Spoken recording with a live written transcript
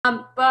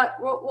But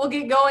we'll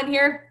get going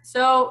here.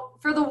 So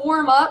for the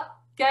warm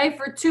up, okay,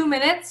 for 2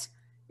 minutes,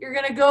 you're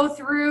going to go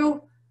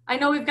through, I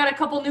know we've got a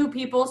couple new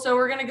people, so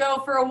we're going to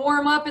go for a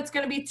warm up. It's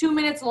going to be 2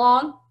 minutes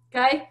long,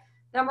 okay?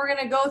 Then we're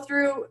going to go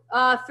through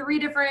 3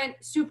 different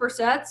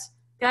supersets,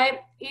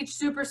 okay? Each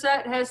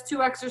superset has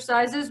 2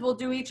 exercises. We'll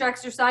do each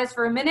exercise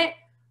for a minute.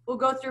 We'll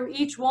go through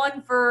each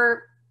one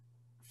for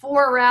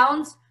 4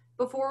 rounds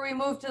before we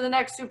move to the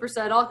next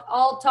superset.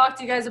 I'll talk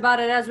to you guys about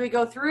it as we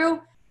go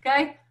through,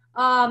 okay?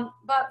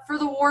 But for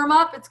the warm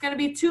up, it's going to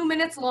be 2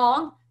 minutes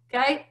long,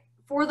 okay?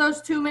 For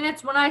those 2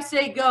 minutes, when I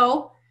say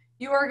go,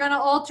 you are going to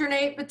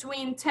alternate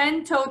between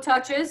 10 toe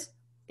touches,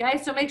 okay?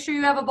 So make sure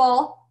you have a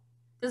ball.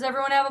 Does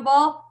everyone have a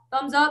ball?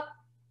 Thumbs up.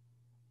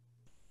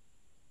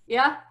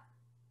 Yeah?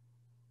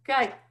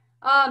 Okay.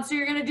 So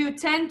you're going to do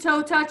 10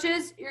 toe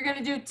touches. You're going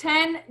to do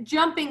 10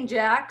 jumping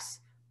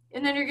jacks,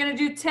 and then you're going to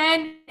do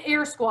 10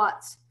 air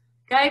squats,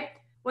 okay?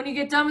 When you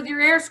get done with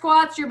your air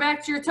squats, you're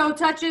back to your toe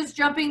touches,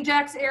 jumping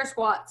jacks, air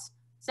squats.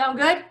 Sound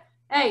good?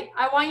 Hey,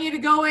 I want you to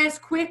go as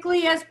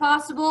quickly as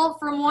possible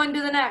from one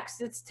to the next.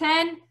 It's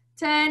 10,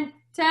 10,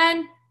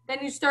 10, then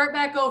you start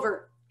back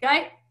over,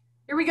 okay?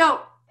 Here we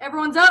go.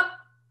 Everyone's up.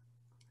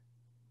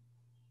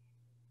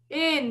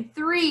 In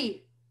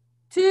 3,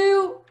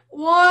 2,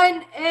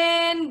 1,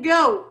 and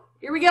go.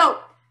 Here we go.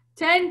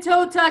 10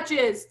 toe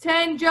touches,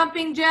 10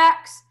 jumping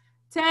jacks,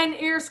 10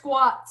 air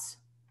squats.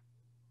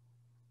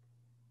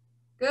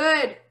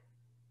 Good.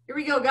 Here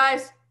we go,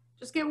 guys.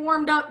 Just get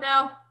warmed up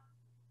now.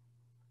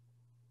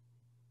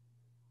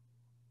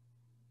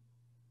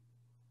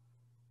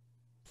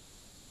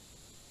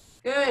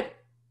 Good.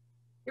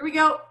 Here we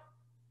go.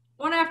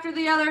 One after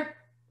the other.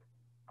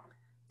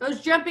 Those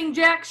jumping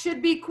jacks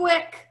should be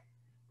quick.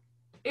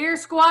 Air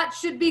squats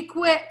should be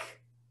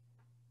quick.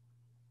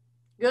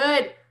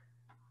 Good.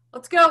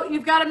 Let's go.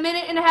 You've got 1.5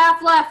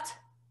 minutes left.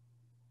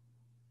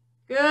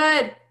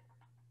 Good.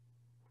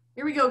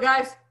 Here we go,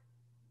 guys.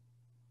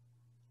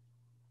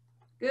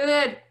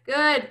 Good,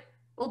 good.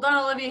 Well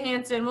done, Olivia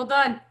Hanson. Well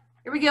done.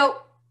 Here we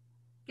go.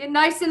 Get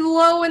nice and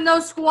low in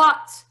those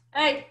squats.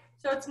 Hey,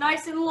 so it's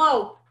nice and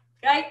low,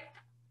 okay?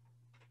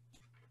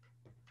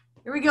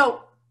 Here we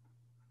go.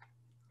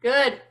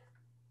 Good.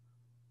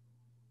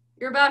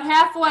 You're about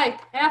halfway,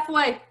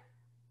 halfway.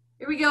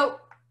 Here we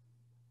go.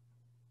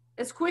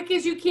 As quick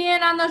as you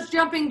can on those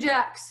jumping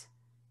jacks.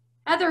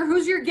 Heather,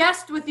 who's your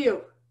guest with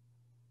you?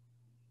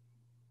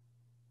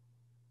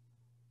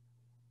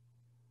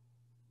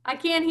 I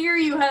can't hear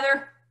you,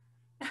 Heather.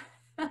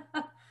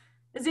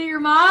 Is it your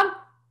mom?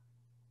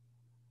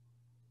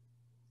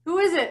 Who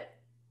is it?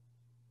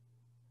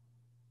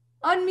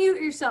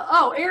 Unmute yourself.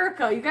 Oh,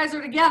 Erica, you guys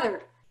are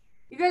together.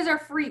 You guys are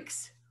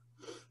freaks.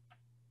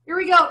 Here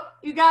we go.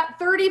 You got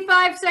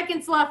 35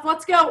 seconds left.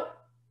 Let's go.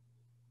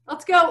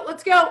 Let's go.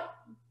 Let's go.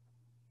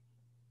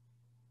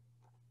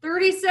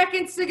 30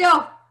 seconds to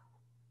go.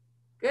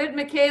 Good,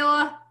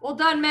 Michaela. Well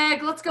done,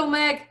 Meg. Let's go,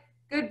 Meg.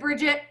 Good,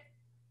 Bridget.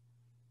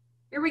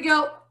 Here we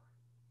go.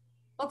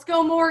 Let's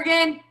go,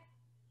 Morgan.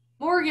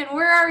 Morgan,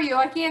 where are you?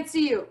 I can't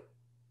see you.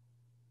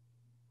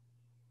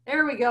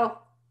 There we go.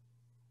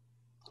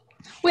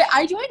 Wait,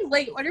 I joined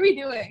late. What are we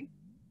doing?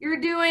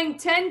 You're doing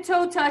 10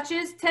 toe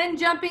touches, 10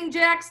 jumping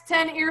jacks,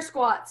 10 air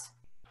squats.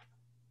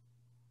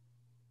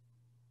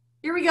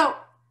 Here we go.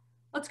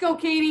 Let's go,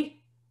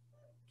 Katie.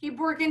 Keep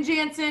working,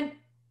 Jansen.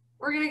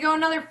 We're going to go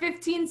another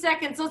 15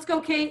 seconds. Let's go,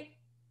 Kate.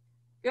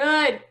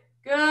 Good,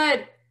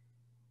 good.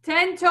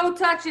 10 toe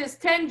touches,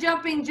 10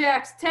 jumping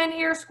jacks, 10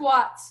 air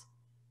squats.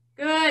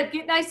 Good.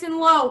 Get nice and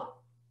low.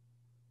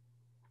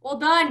 Well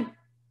done.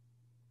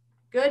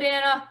 Good,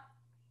 Anna.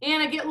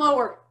 Anna, get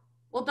lower.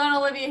 Well done,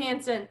 Olivia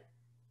Hanson.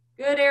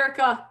 Good,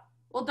 Erica.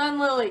 Well done,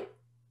 Lily.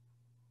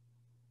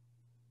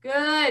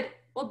 Good.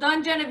 Well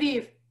done,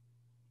 Genevieve.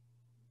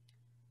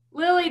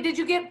 Lily, did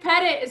you get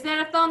Pettit? Is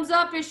that a thumbs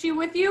up? Is she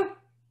with you?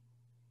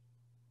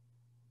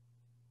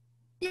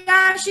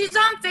 Yeah, she's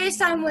on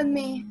FaceTime with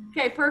me.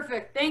 Okay,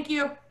 perfect. Thank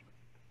you.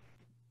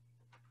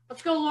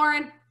 Let's go,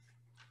 Lauren.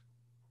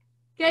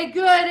 Okay,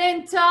 good.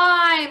 In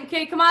time.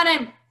 Okay, come on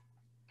in.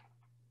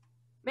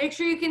 Make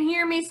sure you can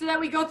hear me so that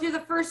we go through the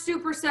first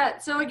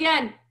superset. So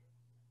again,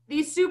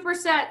 these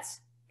supersets,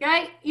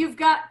 okay, you've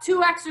got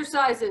 2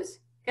 exercises,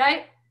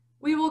 okay?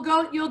 We will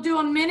go, you'll do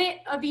 1 minute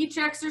of each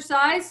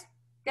exercise,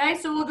 okay?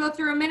 So we'll go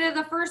through 1 minute of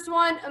the first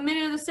one, 1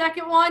 minute of the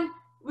second one.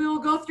 We will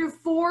go through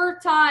 4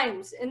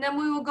 times, and then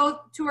we will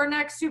go to our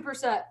next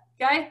superset,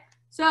 okay?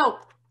 So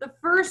the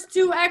first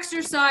 2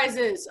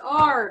 exercises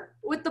are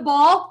with the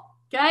ball,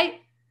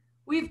 okay?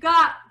 We've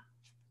got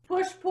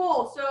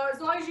push-pull. So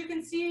as long as you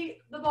can see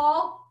the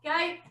ball,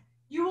 okay,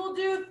 you will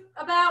do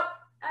about,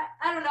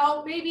 I don't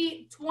know,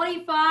 maybe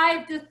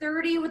 25 to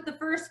 30 with the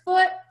first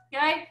foot,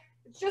 okay?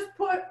 It's just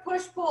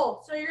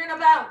push-pull. So you're going to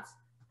bounce.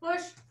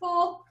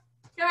 Push-pull,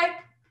 okay?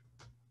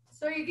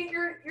 So you get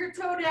your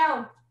toe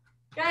down,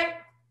 okay?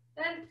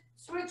 Then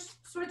switch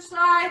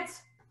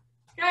sides,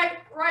 okay?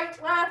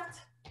 Right,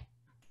 left.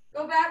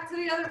 Go back to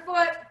the other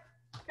foot,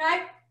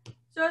 okay?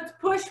 So it's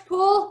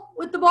push-pull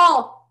with the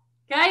ball,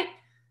 okay?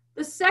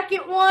 The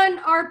second one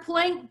are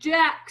plank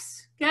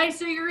jacks. Okay,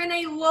 so you're in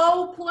a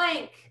low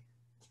plank.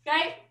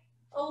 Okay,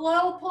 a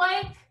low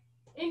plank,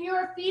 and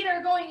your feet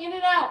are going in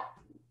and out.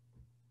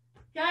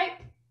 Okay,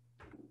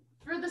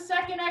 for the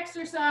second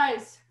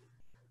exercise.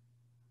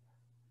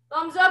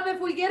 Thumbs up if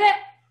we get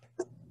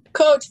it.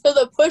 Coach, for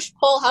the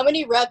push-pull, how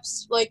many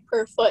reps, like,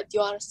 per foot do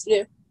you want us to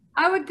do?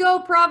 I would go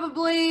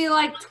probably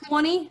like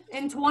 20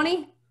 and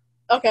 20.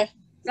 Okay.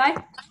 Okay.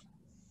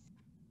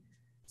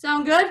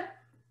 Sound good?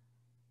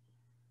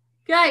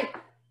 Okay,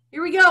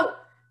 here we go.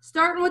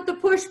 Starting with the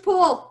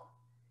push-pull.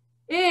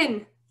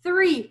 In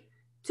 3,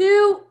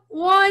 2,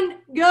 1,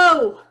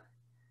 go.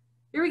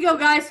 Here we go,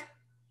 guys.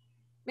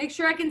 Make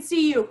sure I can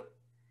see you.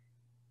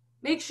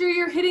 Make sure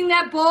you're hitting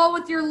that ball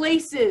with your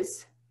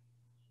laces.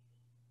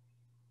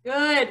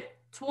 Good.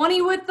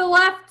 20 with the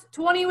left,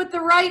 20 with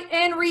the right,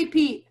 and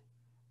repeat.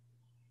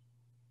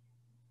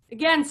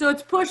 Again, so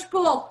it's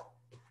push-pull.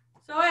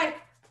 So, hey,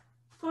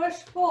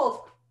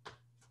 push-pull.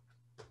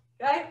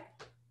 Okay?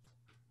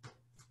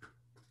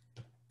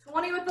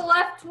 20 with the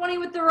left, 20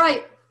 with the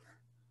right.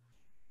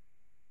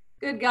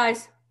 Good,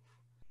 guys.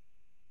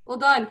 Well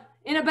done.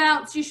 In a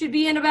bounce. You should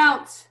be in a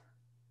bounce.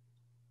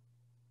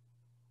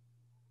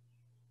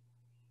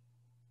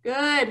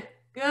 Good,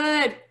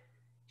 good.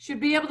 Should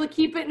be able to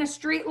keep it in a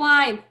straight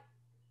line.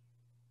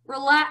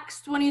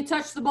 Relaxed when you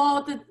touch the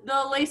ball with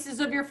the laces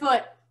of your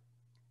foot.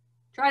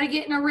 Try to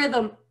get in a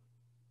rhythm.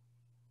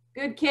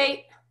 Good,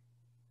 Kate.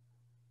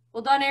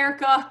 Well done,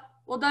 Erica.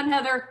 Well done,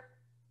 Heather.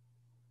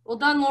 Well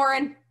done,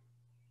 Lauren.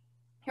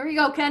 Here we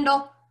go,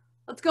 Kendall.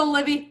 Let's go,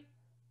 Livy.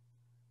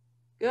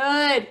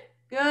 Good,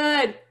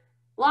 good.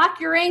 Lock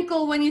your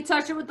ankle when you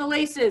touch it with the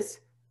laces.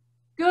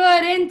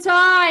 Good, in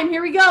time.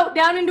 Here we go.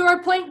 Down into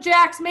our plank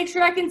jacks. Make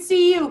sure I can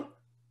see you.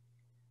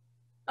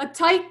 A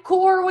tight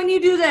core when you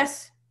do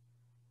this.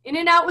 In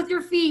and out with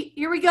your feet.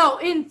 Here we go.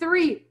 In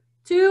 3,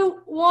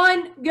 2,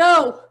 1,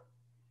 go.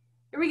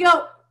 Here we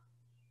go.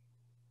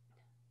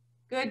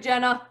 Good,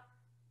 Jenna.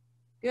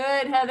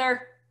 Good,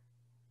 Heather.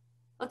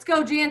 Let's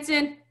go,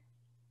 Jansen.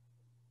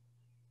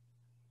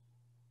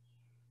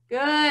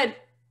 Good.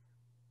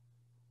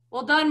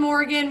 Well done,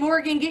 Morgan.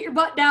 Morgan, get your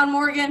butt down,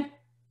 Morgan.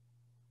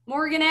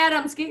 Morgan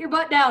Adams, get your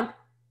butt down.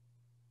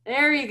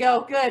 There you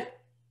go. Good.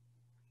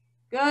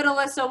 Good,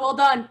 Alyssa. Well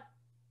done.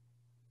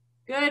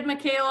 Good,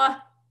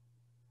 Michaela.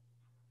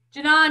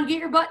 Janan, get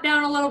your butt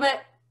down a little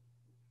bit.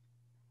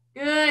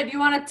 Good. You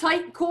want a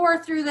tight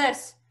core through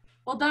this.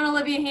 Well done,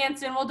 Olivia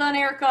Hanson. Well done,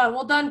 Erica.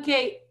 Well done,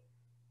 Kate.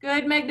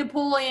 Good, Meg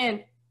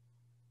Napoleon.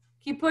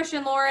 Keep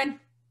pushing, Lauren.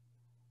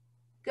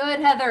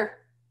 Good, Heather.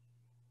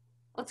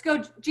 Let's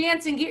go,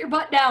 Jansen. Get your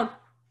butt down.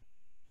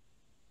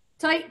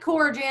 Tight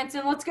core,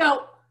 Jansen. Let's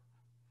go.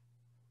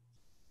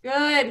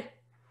 Good.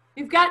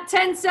 You've got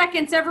 10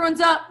 seconds.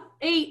 Everyone's up.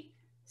 8,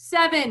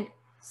 7,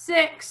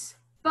 6,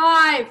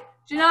 5.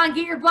 Janan,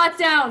 get your butt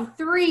down.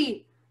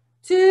 3,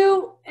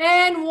 2,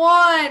 and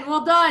 1.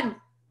 Well done.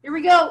 Here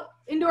we go.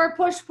 Into our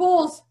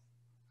push-pulls.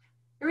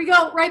 Here we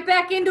go. Right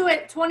back into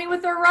it. 20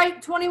 with our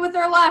right, 20 with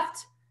our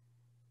left.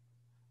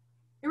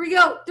 Here we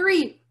go.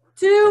 3,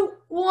 2,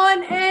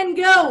 1, and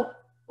go.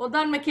 Well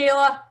done,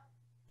 Michaela.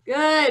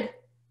 Good.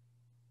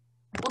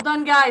 Well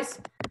done, guys.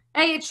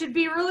 Hey, it should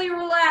be really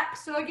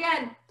relaxed. So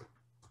again,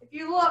 if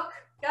you look,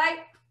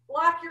 okay,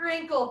 lock your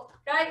ankle,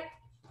 okay?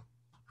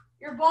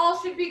 Your ball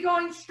should be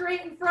going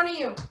straight in front of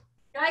you,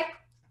 okay?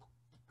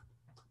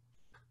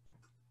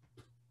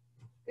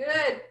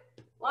 Good.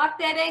 Lock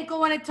that ankle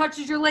when it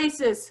touches your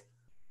laces.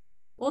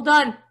 Well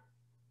done.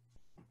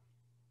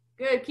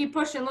 Good. Keep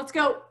pushing. Let's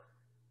go.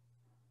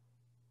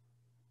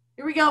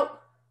 Here we go.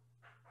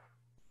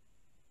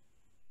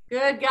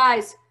 Good,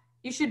 guys.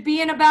 You should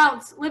be in a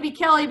bounce. Libby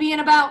Kelly, be in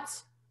a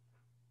bounce.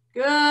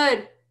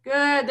 Good.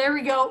 Good. There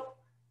we go.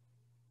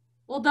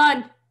 Well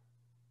done.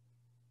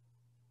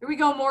 Here we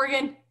go,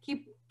 Morgan.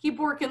 Keep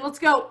working. Let's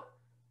go.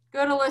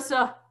 Good,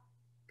 Alyssa.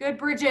 Good,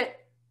 Bridget.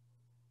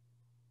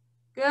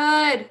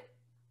 Good.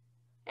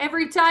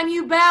 Every time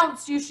you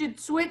bounce, you should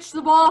switch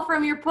the ball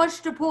from your push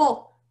to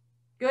pull.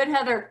 Good,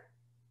 Heather.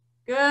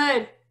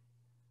 Good.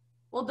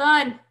 Well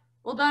done.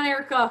 Well done,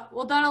 Erica.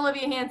 Well done,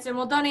 Olivia Hanson.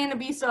 Well done, Anna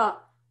Bisa.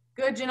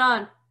 Good,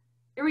 Janan.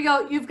 Here we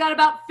go. You've got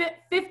about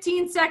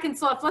 15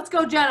 seconds left. Let's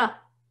go, Jenna.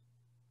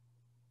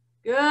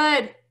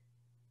 Good.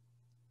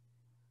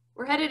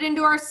 We're headed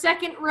into our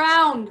second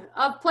round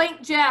of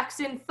plank jacks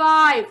in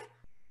 5,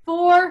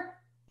 4,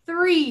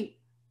 3,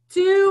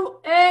 2,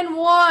 and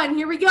 1.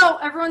 Here we go.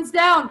 Everyone's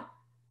down.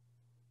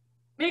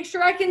 Make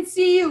sure I can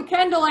see you.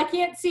 Kendall, I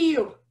can't see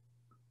you.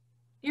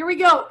 Here we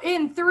go.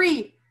 In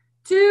 3,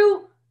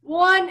 2,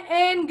 1,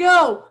 and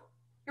go.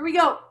 Here we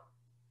go.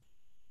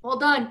 Well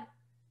done.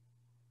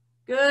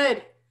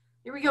 Good.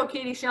 Here we go,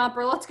 Katie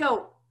Schomper. Let's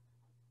go.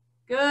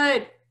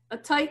 Good. A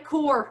tight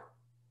core.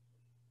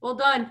 Well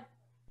done.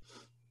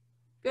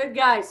 Good,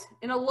 guys.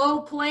 In a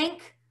low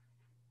plank.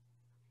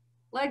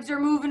 Legs are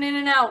moving in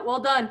and out. Well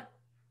done.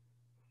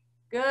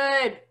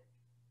 Good.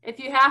 If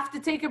you have to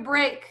take a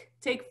break,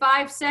 take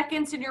 5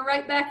 seconds and you're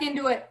right back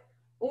into it.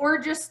 Or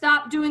just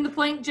stop doing the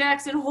plank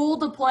jacks and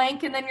hold the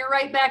plank, and then you're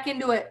right back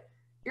into it.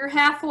 You're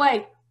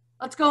halfway.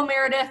 Let's go,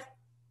 Meredith.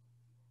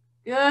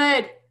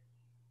 Good.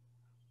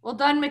 Well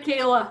done,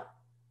 Michaela.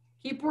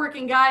 Keep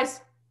working,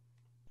 guys.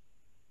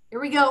 Here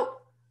we go.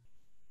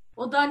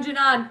 Well done,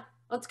 Janan.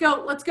 Let's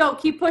go. Let's go.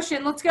 Keep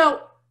pushing. Let's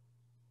go.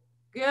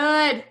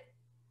 Good.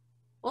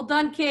 Well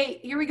done, Kate.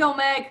 Here we go,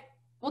 Meg.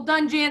 Well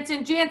done,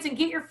 Jansen. Jansen,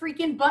 get your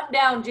freaking butt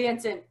down,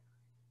 Jansen.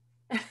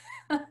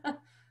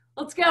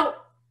 Let's go.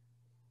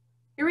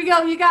 Here we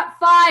go. You got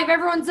 5.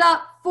 Everyone's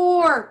up.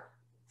 4,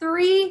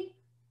 3,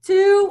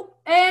 2,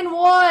 and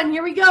 1.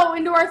 Here we go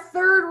into our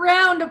third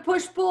round of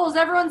push-pulls.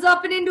 Everyone's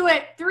up and into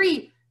it.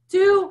 3,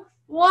 2,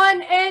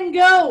 1, and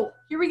go.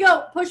 Here we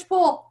go.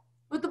 Push-pull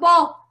with the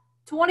ball.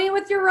 20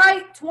 with your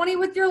right, 20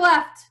 with your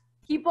left.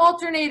 Keep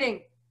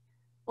alternating.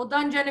 Well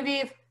done,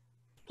 Genevieve.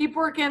 Keep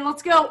working.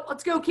 Let's go.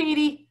 Let's go,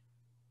 Katie.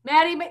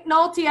 Maddie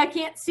McNulty, I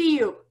can't see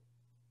you.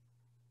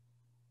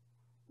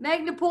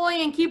 Meg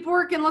Napoleon, keep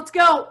working. Let's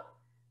go.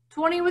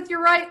 20 with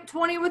your right,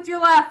 20 with your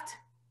left.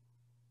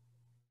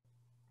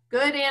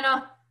 Good,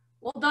 Anna.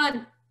 Well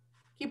done.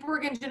 Keep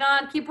working,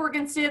 Janan. Keep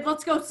working, Sid.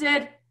 Let's go,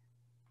 Sid.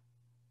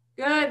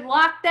 Good.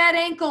 Lock that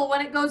ankle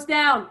when it goes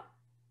down.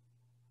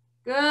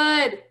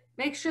 Good.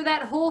 Make sure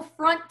that whole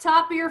front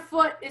top of your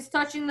foot is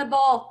touching the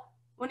ball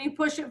when you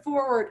push it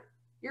forward.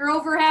 You're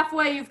over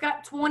halfway. You've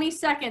got 20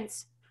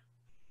 seconds.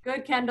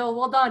 Good, Kendall.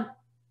 Well done.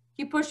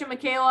 Keep pushing,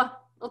 Michaela.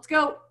 Let's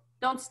go.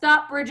 Don't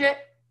stop, Bridget.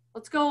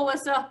 Let's go,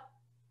 Alyssa.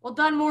 Well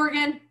done,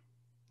 Morgan.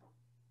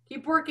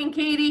 Keep working,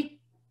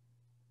 Katie.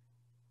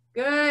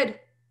 Good.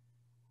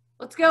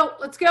 Let's go.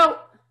 Let's go.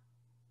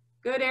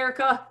 Good,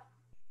 Erica.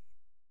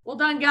 Well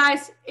done,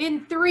 guys.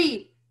 In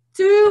 3,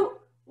 2,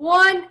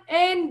 1,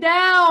 and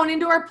down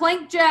into our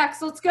plank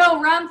jacks. Let's go.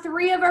 Round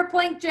 3 of our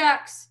plank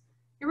jacks.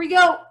 Here we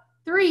go.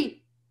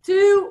 3,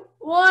 2,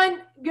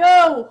 1,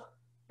 go.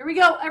 Here we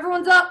go.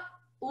 Everyone's up.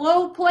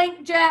 Low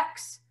plank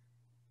jacks.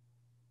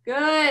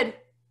 Good.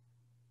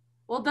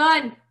 Well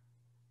done.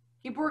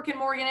 Keep working,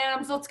 Morgan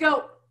Adams. Let's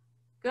go.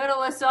 Good,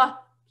 Alyssa.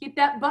 Keep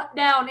that butt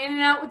down. In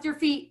and out with your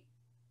feet.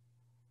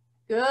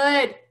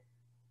 Good.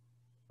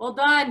 Well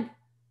done.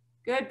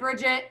 Good,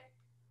 Bridget.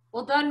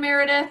 Well done,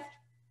 Meredith.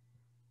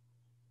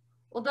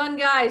 Well done,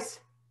 guys.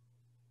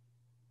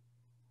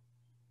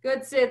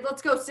 Good, Sid.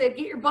 Let's go, Sid.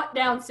 Get your butt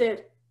down,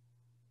 Sid.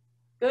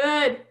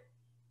 Good.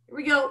 Here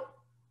we go.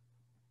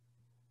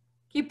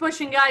 Keep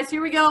pushing, guys.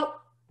 Here we go.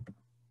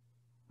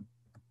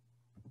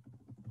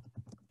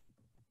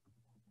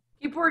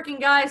 Keep working,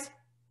 guys.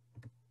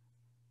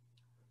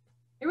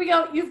 Here we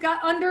go. You've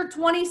got under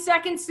 20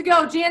 seconds to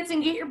go.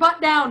 Jansen, get your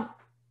butt down.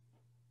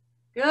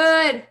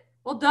 Good.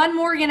 Well done,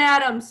 Morgan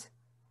Adams.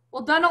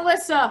 Well done,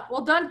 Alyssa.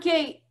 Well done,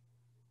 Kate.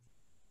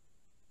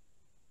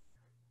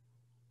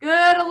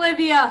 Good,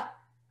 Olivia.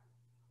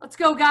 Let's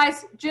go,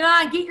 guys.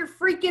 Janan, get your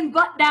freaking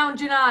butt down,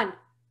 Janan.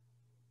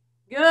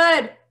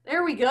 Good.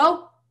 There we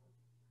go.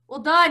 Well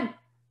done.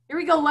 Here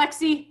we go,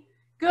 Lexi.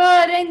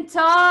 Good, in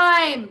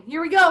time.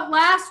 Here we go.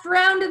 Last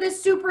round of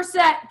this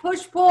superset.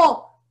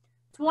 Push-pull.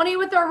 20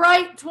 with our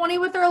right, 20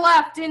 with our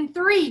left. In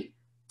 3,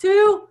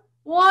 2,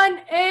 1,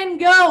 and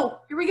go.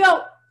 Here we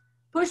go.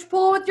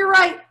 Push-pull with your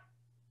right.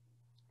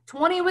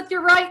 20 with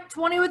your right,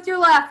 20 with your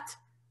left.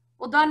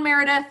 Well done,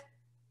 Meredith.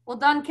 Well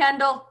done,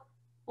 Kendall.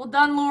 Well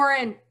done,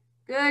 Lauren.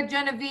 Good,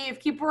 Genevieve.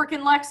 Keep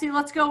working, Lexi.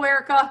 Let's go,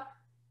 Erica.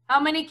 How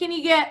many can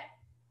you get?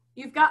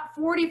 You've got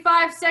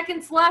 45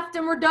 seconds left,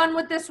 and we're done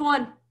with this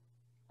one.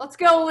 Let's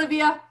go,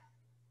 Olivia.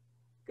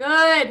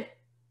 Good.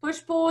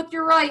 Push-pull with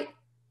your right.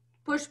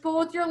 Push-pull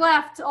with your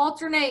left.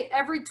 Alternate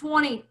every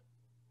 20.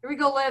 Here we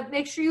go, Liv.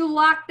 Make sure you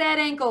lock that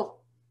ankle.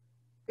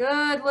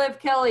 Good, Liv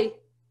Kelly.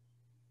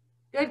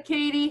 Good,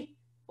 Katie.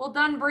 Well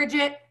done,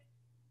 Bridget.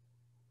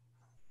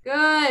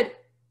 Good.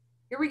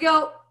 Here we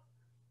go.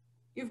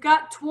 You've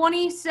got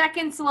 20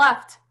 seconds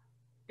left.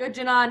 Good,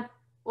 Janan.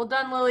 Well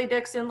done, Lily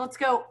Dixon. Let's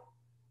go.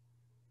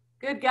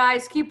 Good,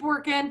 guys. Keep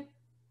working.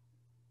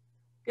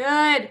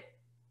 Good.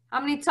 How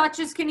many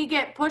touches can you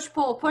get?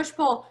 Push-pull,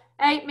 push-pull.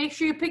 Hey, make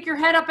sure you pick your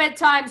head up at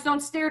times. Don't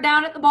stare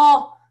down at the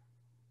ball.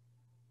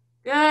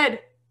 Good.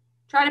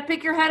 Try to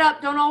pick your head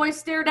up. Don't always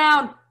stare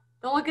down.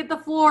 Don't look at the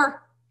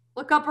floor.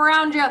 Look up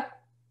around you.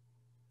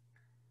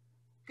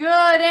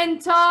 Good, in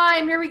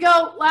time. Here we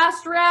go.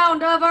 Last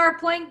round of our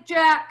plank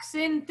jacks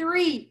in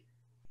 3,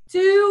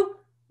 2,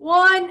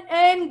 1,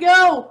 and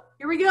go.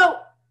 Here we go.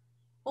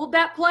 Hold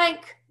that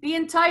plank the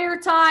entire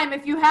time.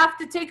 If you have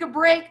to take a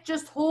break,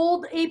 just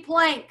hold a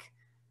plank.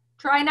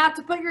 Try not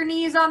to put your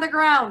knees on the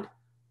ground.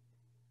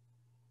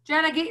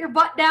 Jenna, get your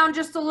butt down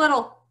just a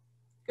little.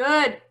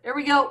 Good. There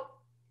we go.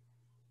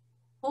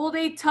 Hold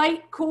a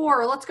tight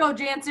core. Let's go,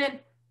 Jansen.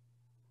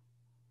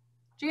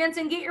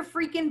 Jansen, get your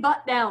freaking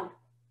butt down.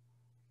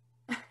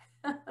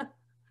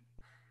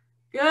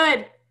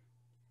 Good.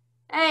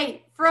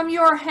 Hey, from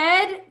your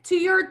head to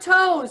your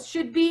toes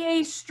should be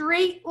a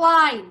straight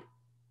line.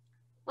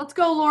 Let's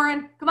go,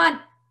 Lauren. Come on.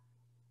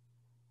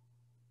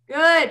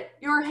 Good.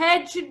 Your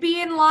head should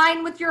be in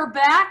line with your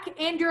back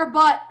and your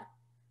butt.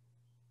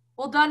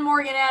 Well done,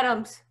 Morgan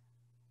Adams.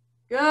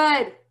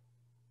 Good.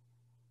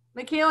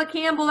 Michaela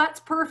Campbell, that's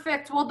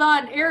perfect. Well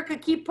done. Erica,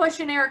 keep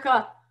pushing,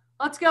 Erica.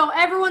 Let's go.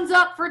 Everyone's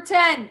up for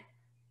 10,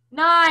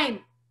 9,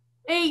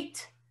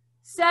 8,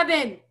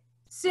 7,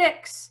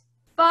 6,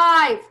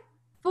 5,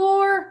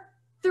 4,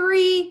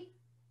 3,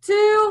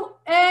 2,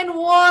 and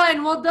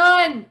 1. Well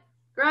done.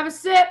 Grab a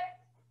sip.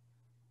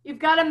 You've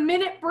got a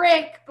minute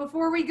break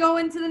before we go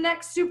into the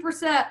next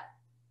superset.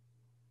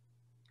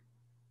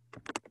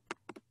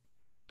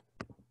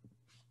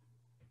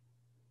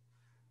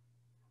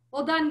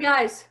 Well done,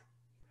 guys.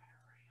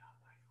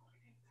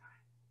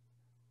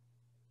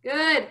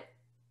 Good.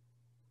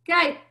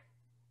 Okay.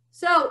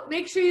 So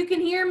make sure you can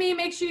hear me.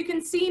 Make sure you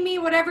can see me,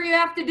 whatever you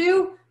have to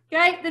do.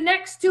 Okay. The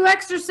next two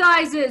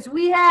exercises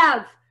we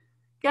have,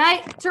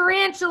 okay,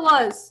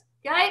 tarantulas.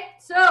 Okay.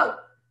 So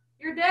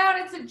you're down.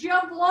 It's a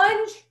jump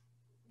lunge,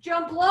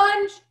 jump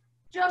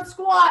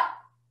squat,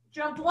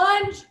 jump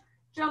lunge,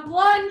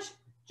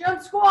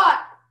 jump squat.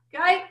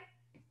 Okay.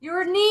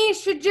 Your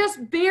knees should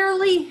just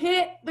barely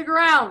hit the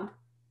ground.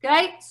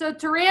 Okay. So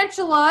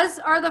tarantulas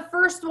are the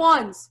first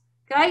ones.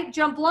 Okay,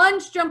 jump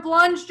lunge,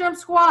 jump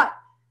squat.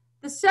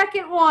 The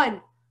second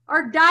one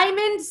are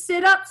diamond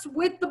sit-ups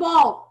with the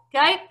ball,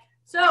 okay?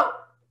 So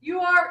you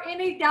are in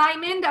a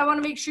diamond. I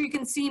want to make sure you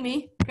can see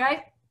me,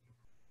 okay?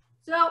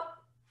 So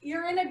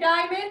you're in a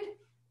diamond,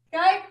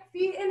 okay?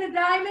 Feet in a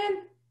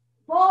diamond.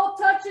 Ball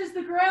touches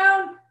the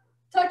ground,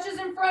 touches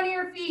in front of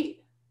your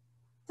feet.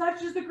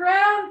 Touches the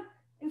ground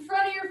in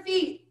front of your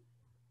feet,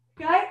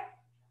 okay?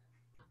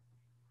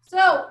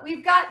 So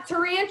we've got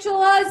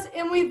tarantulas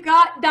and we've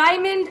got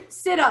diamond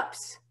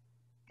sit-ups.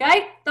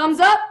 Okay, thumbs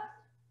up.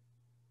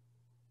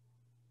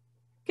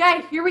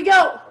 Okay, here we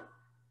go.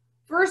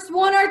 First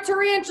one are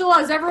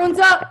tarantulas. Everyone's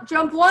up.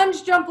 Jump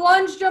lunge,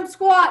 jump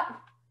squat.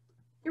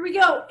 Here we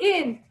go.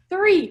 In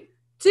 3,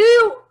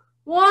 2,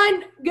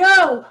 1,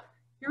 go.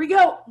 Here we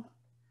go.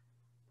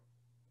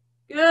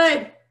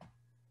 Good.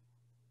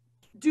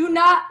 Do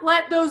not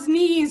let those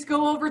knees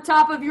go over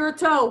top of your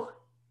toe.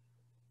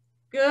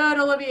 Good,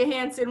 Olivia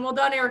Hanson. Well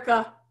done,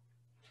 Erica.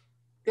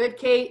 Good,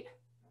 Kate.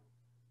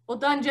 Well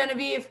done,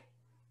 Genevieve.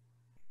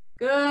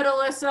 Good,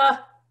 Alyssa.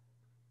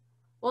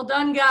 Well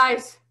done,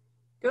 guys.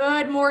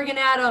 Good, Morgan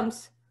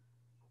Adams.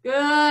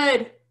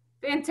 Good.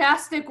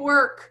 Fantastic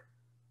work.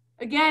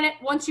 Again,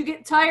 once you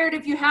get tired,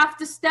 if you have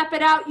to step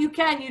it out, you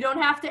can. You don't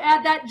have to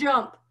add that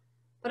jump.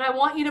 But I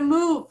want you to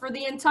move for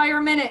the entire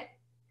minute.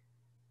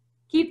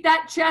 Keep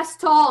that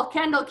chest tall.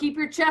 Kendall, keep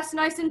your chest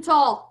nice and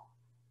tall.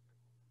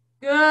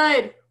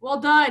 Good. Well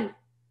done.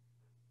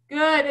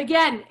 Good.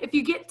 Again, if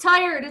you get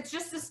tired, it's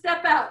just a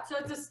step out. So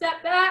it's a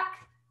step back,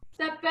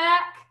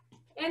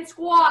 and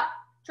squat.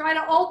 Try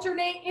to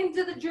alternate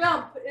into the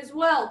jump as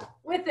well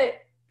with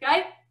it,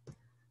 okay?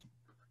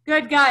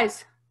 Good,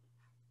 guys.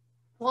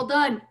 Well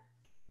done.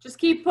 Just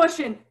keep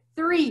pushing.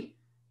 3,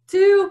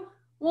 2,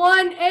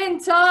 1,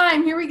 and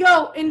time. Here we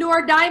go. Into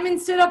our diamond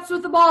sit-ups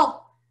with the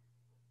ball.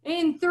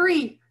 In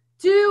 3,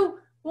 2,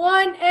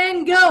 1,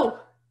 and go.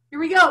 Here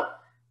we go.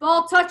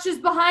 Ball touches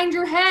behind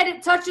your head.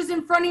 It touches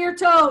in front of your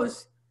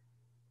toes.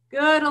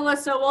 Good,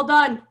 Alyssa. Well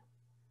done.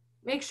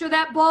 Make sure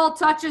that ball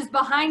touches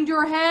behind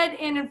your head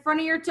and in front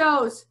of your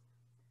toes.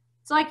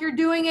 It's like you're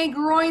doing a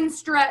groin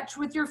stretch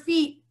with your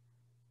feet.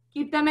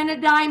 Keep them in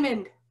a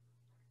diamond.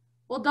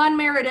 Well done,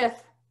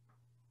 Meredith.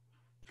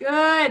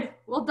 Good.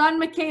 Well done,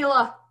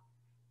 Michaela.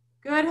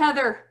 Good,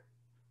 Heather.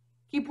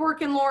 Keep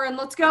working, Lauren.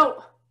 Let's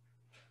go.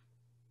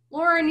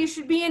 Lauren, you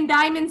should be in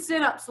diamond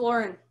sit-ups,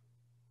 Lauren.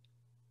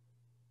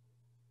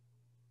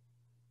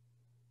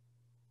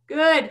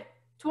 Good.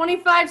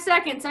 25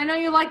 seconds. I know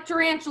you like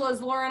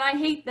tarantulas, Lauren. I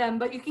hate them,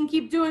 but you can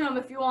keep doing them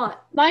if you want.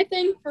 My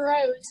thing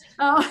froze.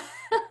 Oh,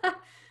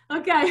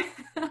 okay.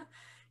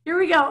 Here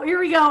we go. Here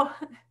we go.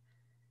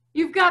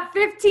 You've got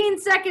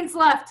 15 seconds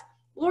left.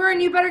 Lauren,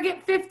 you better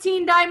get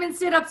 15 diamond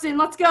sit-ups in.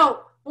 Let's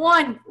go.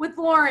 1 with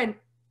Lauren.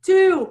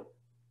 2.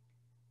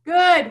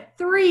 Good.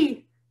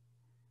 3.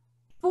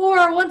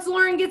 4. Once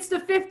Lauren gets to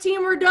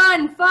 15, we're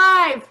done.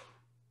 5.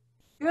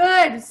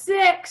 Good.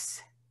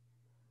 6.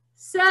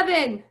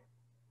 7.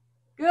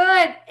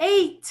 Good.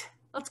 8.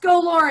 Let's go,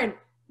 Lauren.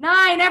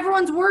 9.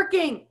 Everyone's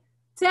working.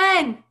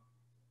 10.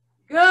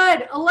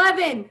 Good.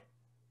 11.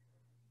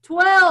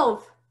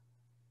 12.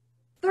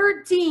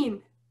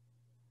 13.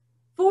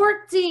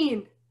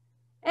 14.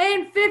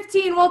 And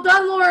 15. Well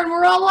done, Lauren.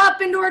 We're all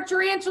up into our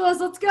tarantulas.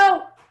 Let's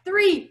go.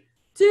 3,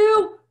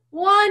 2,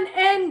 1,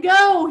 and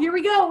go. Here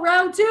we go.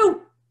 Round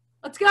 2.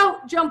 Let's go.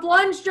 Jump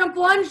lunge,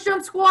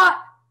 jump squat.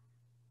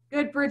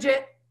 Good,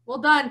 Bridget. Well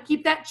done.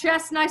 Keep that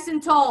chest nice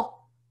and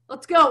tall.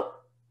 Let's go.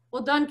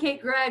 Well done,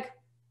 Kate Gregg.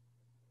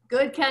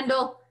 Good,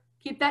 Kendall.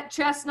 Keep that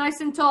chest nice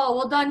and tall.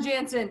 Well done,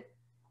 Jansen.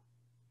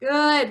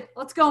 Good.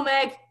 Let's go,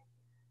 Meg.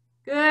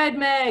 Good,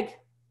 Meg.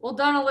 Well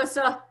done,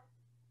 Alyssa.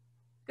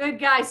 Good,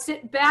 guys.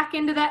 Sit back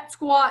into that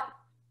squat.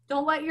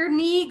 Don't let your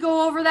knee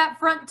go over that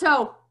front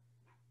toe.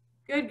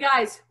 Good,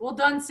 guys. Well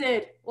done,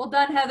 Sid. Well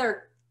done,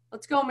 Heather.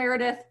 Let's go,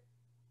 Meredith.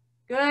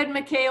 Good,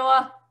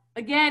 Michaela.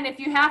 Again, if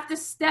you have to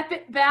step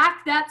it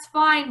back, that's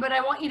fine, but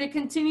I want you to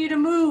continue to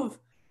move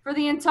for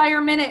the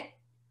entire minute.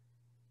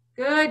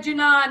 Good,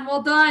 Janan.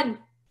 Well done.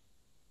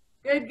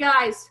 Good,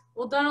 guys.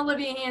 Well done,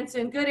 Olivia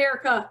Hanson. Good,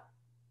 Erica.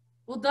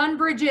 Well done,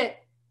 Bridget.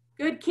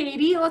 Good,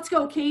 Katie. Let's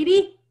go,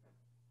 Katie.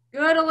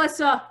 Good,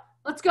 Alyssa.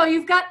 Let's go.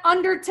 You've got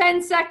under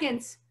 10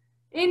 seconds.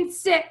 In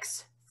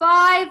 6,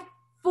 5,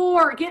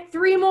 4. Get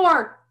 3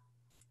 more.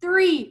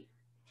 3,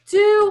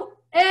 2,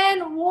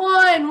 and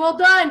 1. Well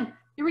done.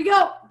 Here we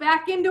go.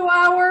 Back into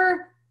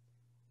our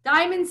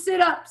diamond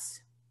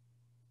sit-ups.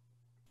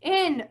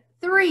 In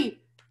 3,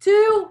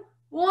 2,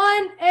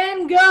 1,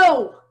 and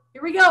go.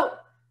 Here we go.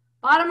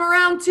 Bottom of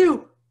round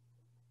 2.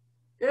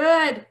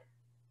 Good.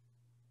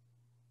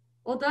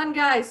 Well done,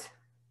 guys.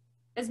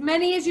 As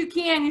many as you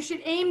can. You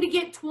should aim to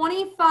get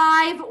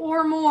 25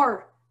 or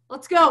more.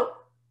 Let's go.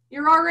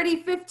 You're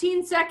already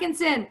 15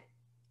 seconds in.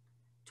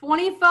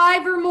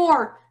 25 or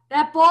more.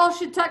 That ball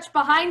should touch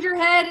behind your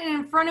head and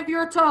in front of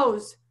your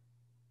toes.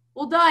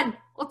 Well done.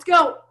 Let's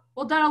go.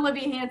 Well done,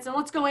 Olivia Hanson.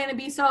 Let's go, Anna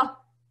Bisa.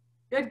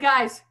 Good,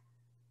 guys.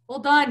 Well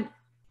done.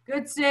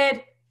 Good,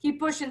 Sid. Keep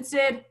pushing,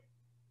 Sid.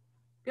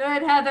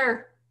 Good,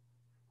 Heather.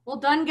 Well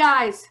done,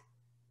 guys.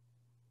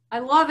 I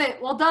love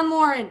it. Well done,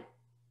 Lauren.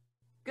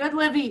 Good,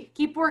 Livy.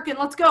 Keep working.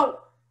 Let's go.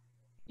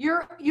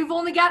 You've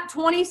only got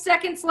 20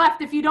 seconds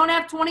left. If you don't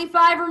have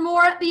 25 or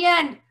more at the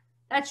end,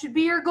 that should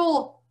be your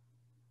goal.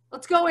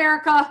 Let's go,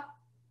 Erica.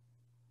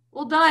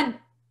 Well done.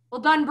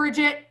 Well done,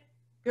 Bridget.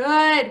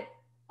 Good.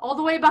 All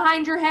the way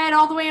behind your head,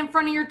 all the way in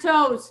front of your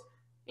toes.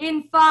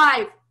 In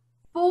 5,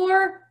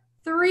 4,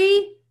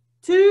 3,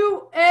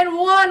 2, and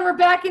 1. We're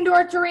back into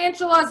our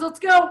tarantulas. Let's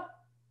go.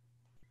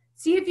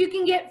 See if you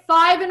can get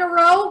 5 in a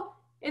row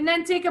and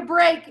then take a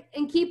break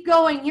and keep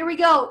going. Here we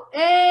go.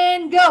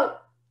 And go.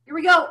 Here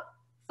we go.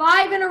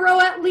 5 in a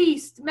row at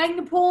least. Meg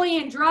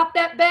Napoleon, drop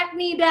that back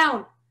knee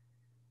down.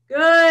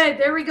 Good.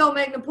 There we go,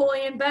 Meg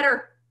Napoleon.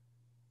 Better.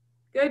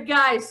 Good,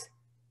 guys.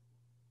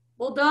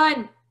 Well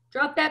done.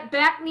 Drop that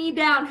back knee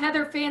down.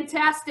 Heather,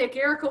 fantastic.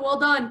 Erica, well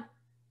done.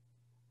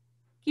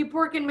 Keep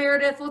working,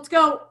 Meredith. Let's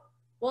go.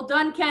 Well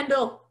done,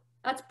 Kendall.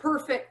 That's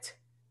perfect.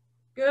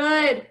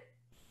 Good.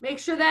 Make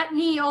sure that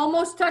knee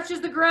almost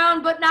touches the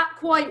ground, but not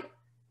quite.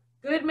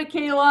 Good,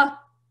 Michaela.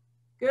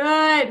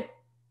 Good.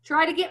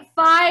 Try to get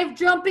 5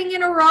 jumping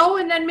in a row,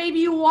 and then maybe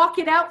you walk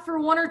it out for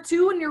 1 or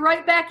 2, and you're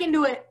right back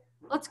into it.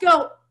 Let's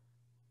go.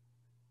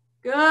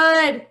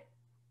 Good.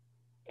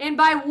 And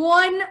by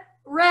 1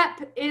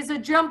 rep is a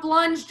jump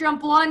lunge,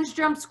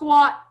 jump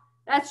squat.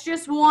 That's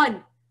just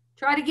 1.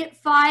 Try to get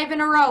 5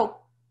 in a row.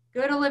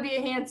 Good,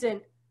 Olivia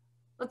Hanson.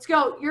 Let's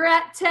go. You're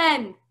at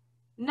 10,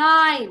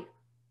 9,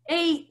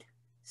 8,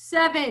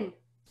 7,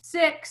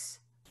 6,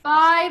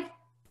 5,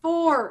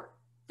 4,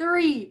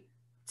 3,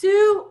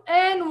 2,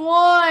 and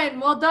 1.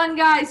 Well done,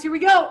 guys. Here we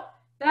go.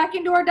 Back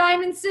into our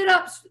diamond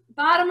sit-ups.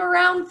 Bottom of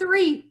round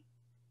 3.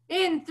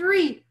 In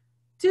 3,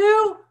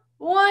 2,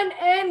 1,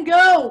 and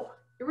go.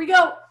 Here we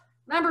go.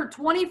 Remember,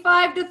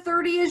 25 to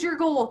 30 is your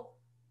goal.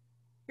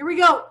 Here we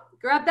go.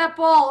 Grab that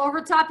ball over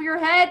top of your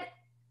head,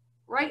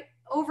 right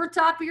over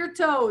top of your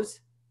toes.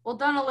 Well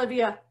done,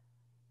 Olivia.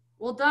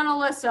 Well done,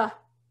 Alyssa.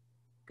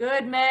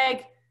 Good,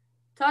 Meg.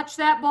 Touch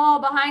that ball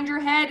behind your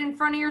head in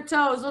front of your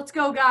toes. Let's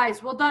go,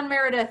 guys. Well done,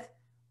 Meredith.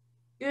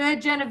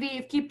 Good,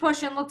 Genevieve. Keep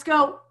pushing. Let's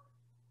go.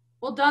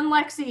 Well done,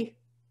 Lexi.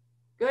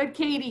 Good,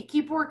 Katie.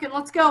 Keep working.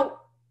 Let's go.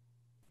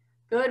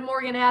 Good,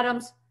 Morgan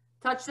Adams.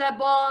 Touch that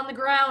ball on the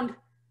ground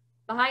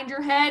behind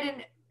your head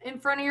and in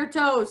front of your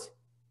toes.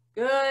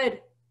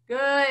 Good.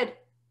 Good.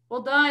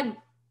 Well done.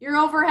 You're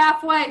over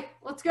halfway.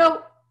 Let's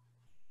go.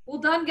 Well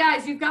done,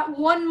 guys. You've got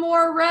one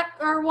more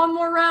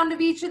round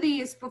of each of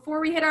these before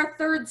we hit our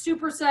 3rd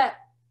superset.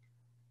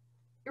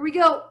 Here we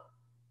go.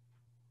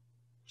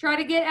 Try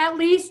to get at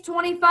least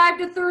 25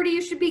 to 30.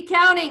 You should be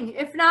counting,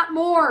 if not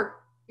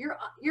more.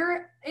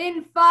 You're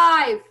in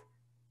 5,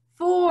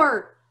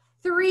 4,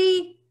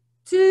 3,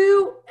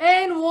 2,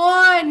 and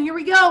 1. Here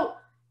we go.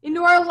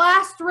 Into our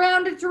last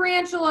round of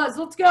tarantulas.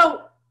 Let's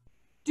go.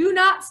 Do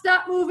not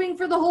stop moving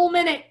for the whole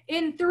minute.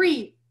 In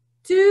 3,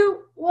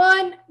 2,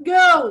 1,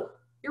 go.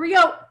 Here we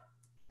go.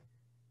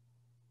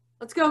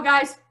 Let's go,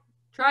 guys.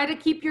 Try to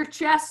keep your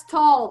chest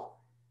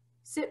tall.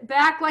 Sit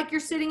back like you're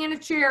sitting in a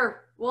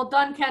chair. Well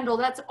done, Kendall.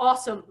 That's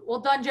awesome. Well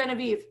done,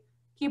 Genevieve.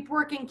 Keep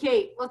working,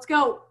 Kate. Let's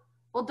go.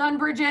 Well done,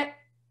 Bridget.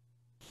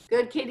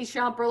 Good, Katie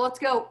Schomper. Let's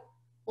go.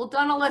 Well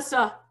done,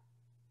 Alyssa.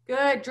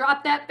 Good.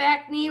 Drop that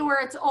back knee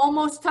where it's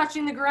almost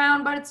touching the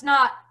ground, but it's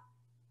not.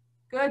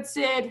 Good,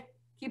 Sid.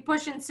 Keep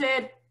pushing,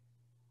 Sid.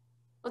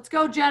 Let's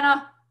go,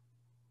 Jenna.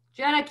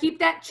 Jenna, keep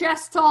that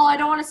chest tall. I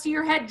don't want to see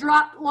your head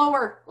drop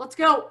lower. Let's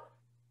go.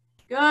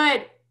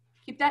 Good.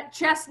 Keep that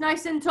chest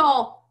nice and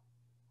tall.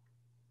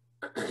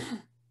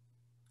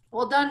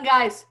 Well done,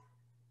 guys.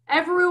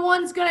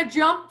 Everyone's going to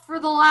jump for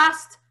the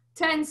last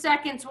 10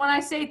 seconds when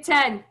I say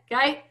 10,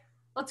 okay?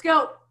 Let's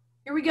go.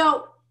 Here we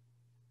go.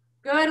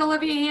 Good,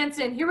 Olivia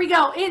Hanson. Here we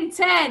go. In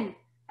 10.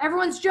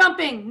 Everyone's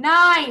jumping.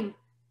 9,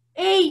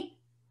 8,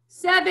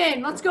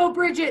 7. Let's go,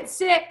 Bridget.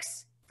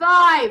 6,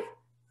 5,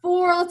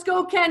 4. Let's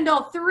go,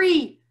 Kendall.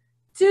 3,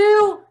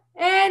 2,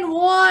 and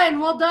 1.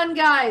 Well done,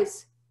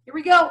 guys. Here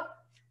we go.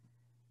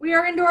 We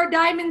are into our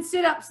diamond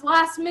sit-ups.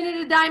 Last minute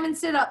of diamond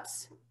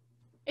sit-ups.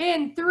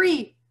 In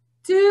 3,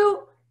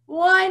 2,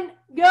 1,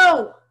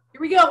 go. Here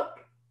we go.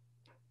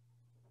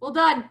 Well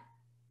done.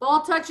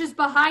 Ball touches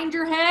behind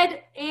your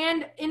head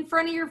and in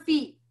front of your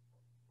feet.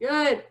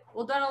 Good.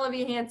 Well done,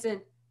 Olivia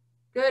Hanson.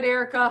 Good,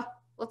 Erica.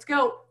 Let's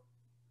go.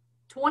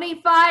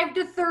 25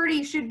 to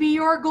 30 should be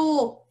your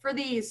goal for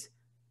these.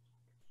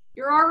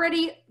 You're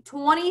already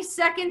 20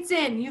 seconds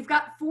in. You've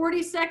got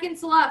 40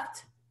 seconds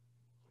left.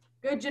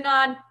 Good,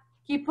 Janan.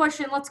 Keep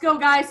pushing. Let's go,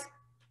 guys.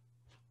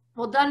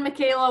 Well done,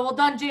 Michaela. Well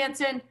done,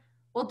 Jansen.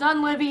 Well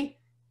done, Livy.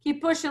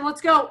 Keep pushing. Let's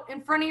go.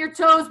 In front of your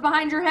toes,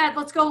 behind your head.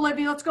 Let's go,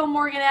 Livy. Let's go,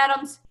 Morgan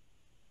Adams.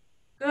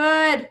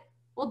 Good.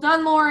 Well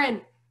done,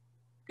 Lauren.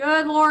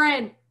 Good,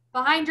 Lauren.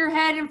 Behind your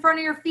head, in front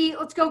of your feet.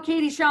 Let's go,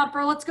 Katie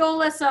Schomper. Let's go,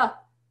 Alyssa.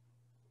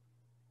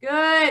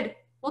 Good.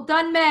 Well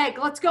done, Meg.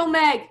 Let's go,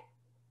 Meg.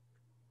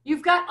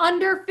 You've got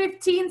under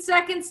 15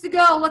 seconds to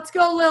go. Let's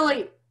go,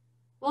 Lily.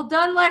 Well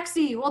done,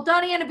 Lexi. Well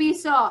done, Anna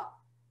Besaw.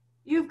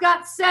 You've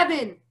got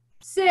 7,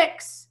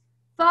 6,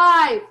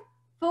 5,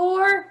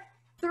 4,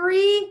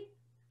 3,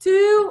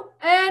 2,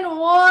 and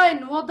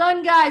 1. Well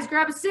done, guys.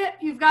 Grab a sip.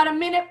 You've got a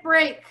minute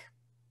break.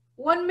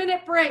 1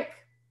 minute break.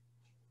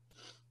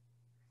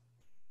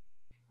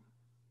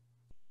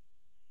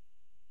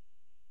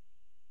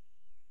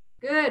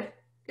 Good.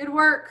 Good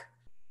work.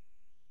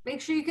 Make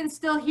sure you can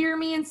still hear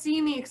me and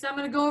see me because I'm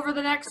going to go over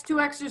the next 2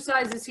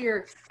 exercises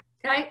here.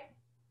 Okay?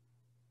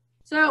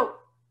 So,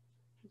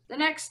 the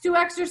next 2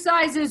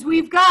 exercises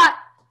we've got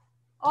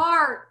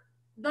are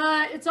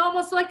it's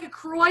almost like a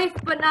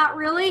Cruyff, but not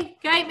really.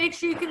 Okay? Make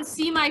sure you can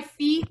see my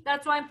feet.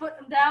 That's why I'm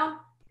putting them down.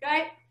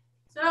 Okay?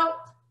 So,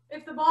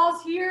 if the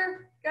ball's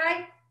here,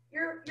 okay,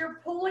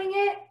 you're pulling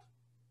it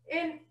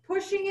and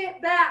pushing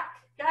it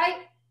back.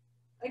 Okay?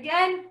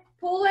 Again,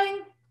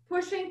 pulling,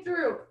 pushing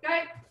through.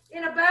 Okay?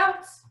 In a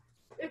bounce,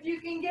 if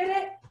you can get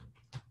it,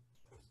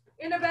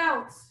 in a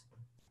bounce.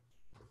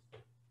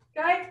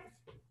 Okay?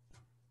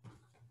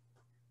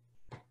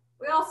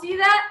 We all see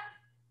that?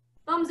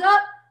 Thumbs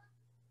up.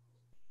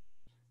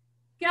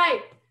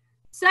 Okay.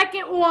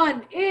 Second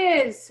one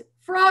is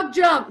frog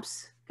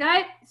jumps.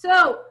 Okay?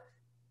 So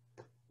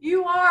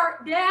you are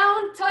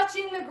down,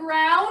 touching the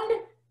ground,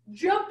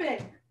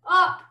 jumping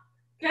up.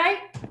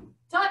 Okay?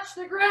 Touch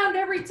the ground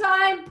every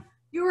time.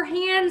 Your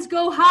hands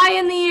go high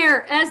in the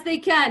air as they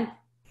can.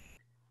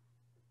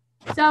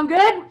 Sound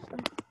good?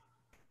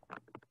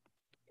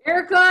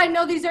 Erica, I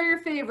know these are your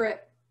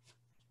favorite.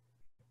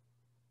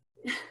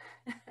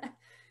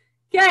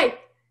 Okay,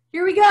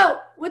 here we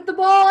go. With the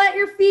ball at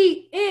your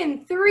feet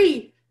in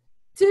 3,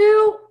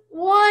 2,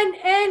 1,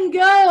 and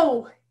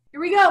go.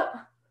 Here we go.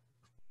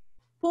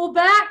 Pull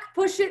back,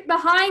 push it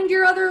behind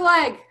your other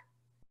leg.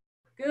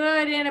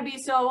 Good, Anna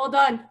Biso, well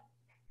done.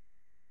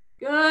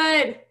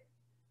 Good.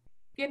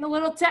 Getting a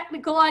little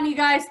technical on you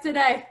guys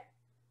today.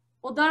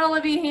 Well done,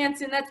 Olivia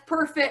Hanson. That's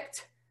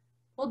perfect.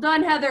 Well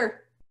done,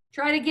 Heather.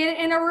 Try to get it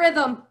in a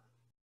rhythm.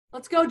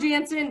 Let's go,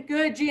 Jansen.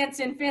 Good,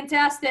 Jansen.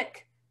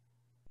 Fantastic.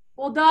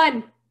 Well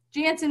done.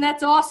 Jansen,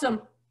 that's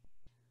awesome.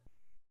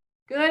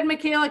 Good,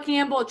 Michaela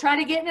Campbell.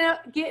 Try to get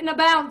in a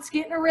bounce,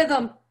 get in a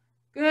rhythm.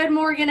 Good,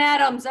 Morgan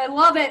Adams. I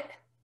love it.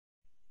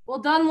 Well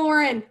done,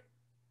 Lauren.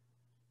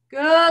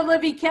 Good,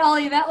 Livy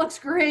Kelly. That looks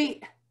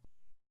great.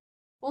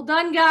 Well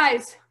done,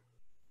 guys.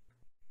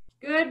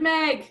 Good,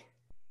 Meg.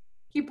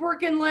 Keep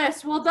working,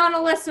 Liz. Well done,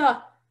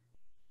 Alyssa.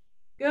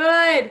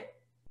 Good.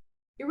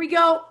 Here we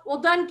go. Well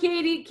done,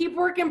 Katie. Keep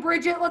working,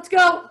 Bridget. Let's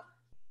go.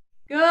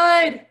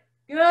 Good.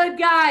 Good,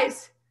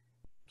 guys.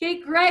 Okay,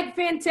 Greg,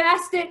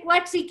 fantastic.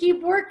 Lexi,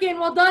 keep working.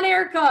 Well done,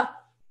 Erica.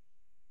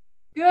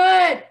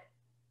 Good.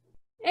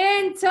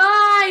 And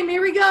time.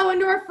 Here we go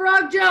into our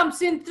frog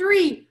jumps in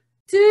 3,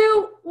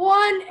 2,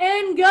 1,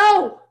 and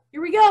go.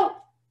 Here we go.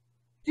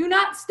 Do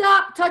not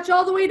stop. Touch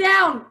all the way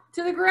down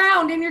to the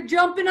ground, and you're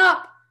jumping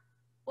up.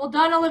 Well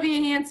done,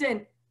 Olivia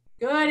Hanson.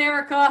 Good,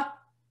 Erica.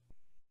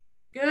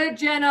 Good,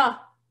 Jenna.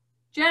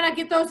 Jenna,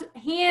 get those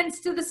hands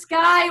to the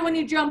sky when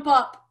you jump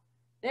up.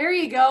 There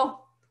you go.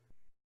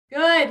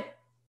 Good.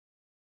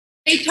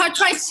 Hey, touch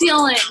my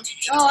ceiling.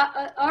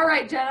 Oh, all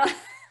right, Jenna.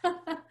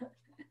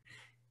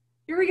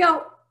 Here we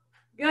go.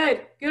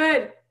 Good,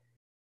 good.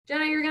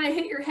 Jenna, you're going to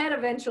hit your head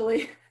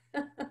eventually.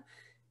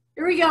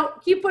 Here we go.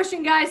 Keep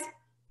pushing, guys.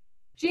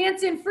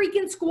 Jansen,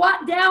 freaking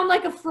squat down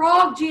like a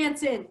frog,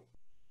 Jansen.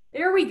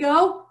 There we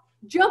go.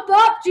 Jump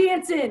up,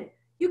 Jansen.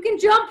 You can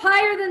jump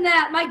higher than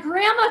that. My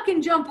grandma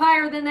can jump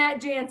higher than that,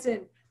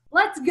 Jansen.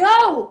 Let's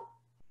go.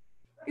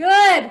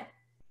 Good.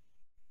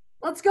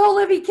 Let's go,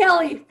 Livy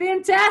Kelly.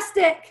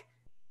 Fantastic.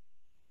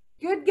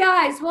 Good,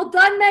 guys. Well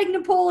done, Meg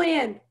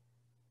Napoleon.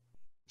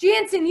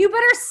 Jansen, you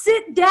better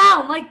sit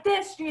down like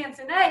this,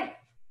 Jansen. Hey,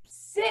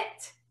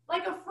 sit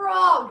like a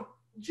frog.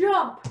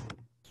 Jump.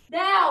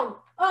 Down.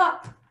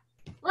 Up.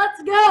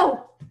 Let's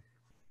go.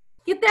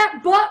 Get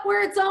that butt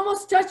where it's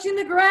almost touching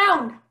the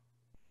ground.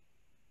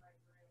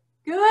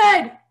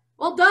 Good.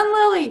 Well done,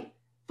 Lily.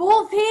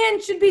 Both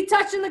hands should be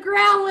touching the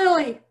ground,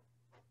 Lily.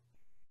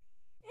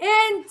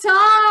 in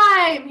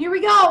time. Here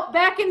we go.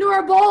 Back into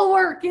our ball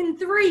work in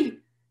 3,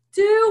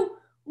 2,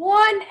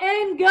 1,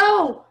 and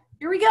go.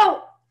 Here we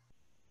go.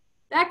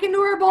 Back into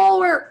our ball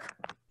work.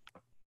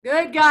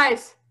 Good,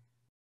 guys.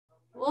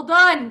 Well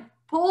done.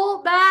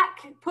 Pull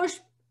back, push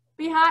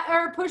behind,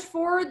 or push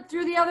forward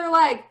through the other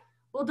leg.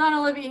 Well done,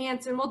 Olivia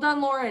Hanson. Well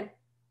done, Lauren.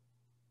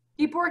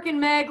 Keep working,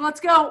 Meg. Let's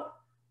go.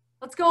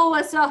 Let's go,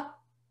 Alyssa.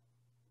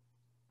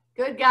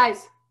 Good,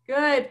 guys.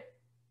 Good.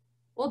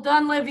 Well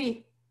done,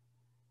 Livy.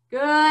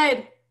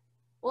 Good.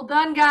 Well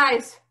done,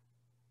 guys.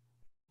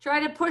 Try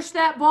to push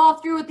that ball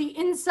through with the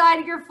inside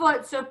of your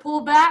foot. So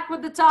pull back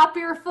with the top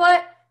of your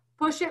foot.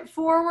 Push it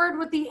forward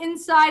with the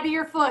inside of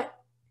your foot.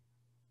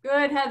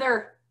 Good,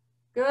 Heather.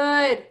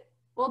 Good.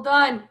 Well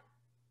done.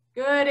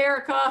 Good,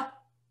 Erica.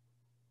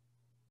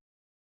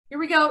 Here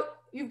we go.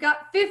 You've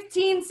got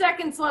 15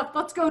 seconds left.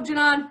 Let's go,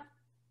 Janan.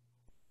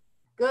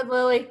 Good,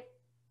 Lily.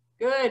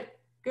 Good.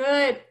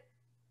 Good.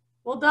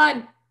 Well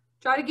done.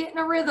 Try to get in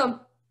a rhythm.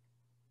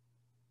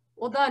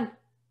 Well done.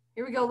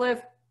 Here we go,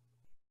 Liv.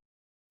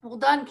 Well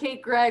done,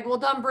 Kate Gregg. Well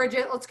done,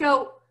 Bridget. Let's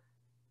go.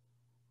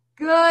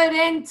 Good,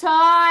 in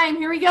time.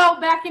 Here we go.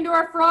 Back into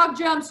our frog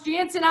jumps.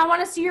 Jansen, I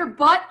want to see your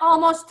butt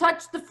almost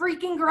touch the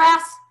freaking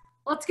grass.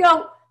 Let's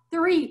go.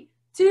 3,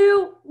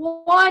 2,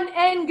 1,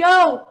 and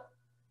go.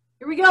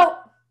 Here we go.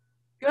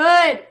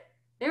 Good.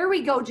 There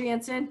we go,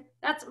 Jansen.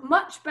 That's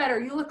much better.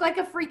 You look like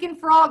a freaking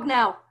frog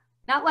now.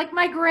 Not like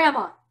my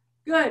grandma.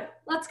 Good.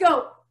 Let's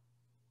go.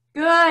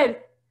 Good.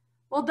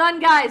 Well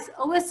done, guys.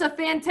 Alyssa,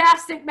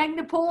 fantastic. Meg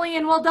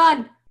Napoleon, well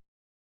done.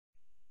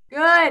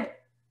 Good.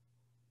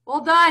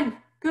 Well done.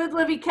 Good,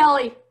 Livy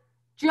Kelly.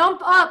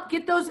 Jump up.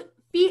 Get those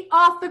feet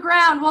off the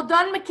ground. Well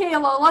done,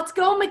 Michaela. Let's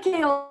go,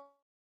 Michaela.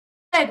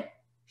 Good.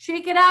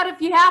 Shake it out if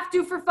you have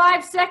to for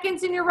 5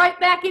 seconds, and you're right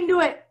back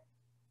into it.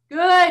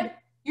 Good.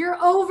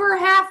 You're over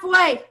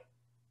halfway.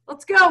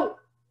 Let's go.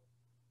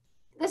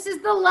 This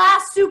is the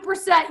last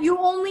superset. You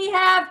only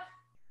have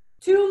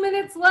 2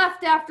 minutes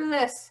left after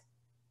this.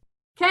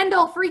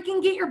 Kendall,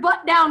 freaking get your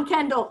butt down,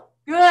 Kendall.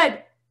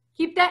 Good.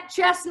 Keep that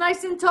chest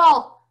nice and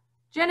tall.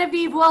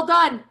 Genevieve, well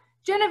done.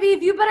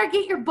 Genevieve, you better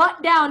get your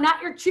butt down,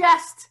 not your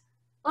chest.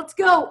 Let's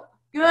go.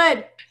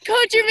 Good.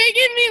 Coach, you're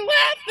making me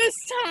laugh this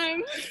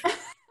time.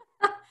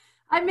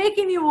 I'm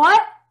making you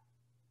what?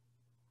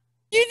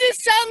 You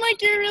just sound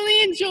like you're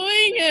really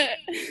enjoying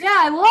it. Yeah,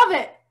 I love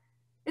it.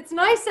 It's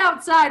nice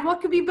outside.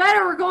 What could be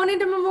better? We're going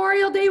into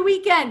Memorial Day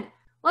weekend.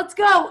 Let's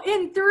go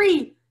in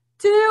 3,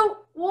 2,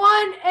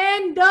 1,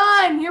 and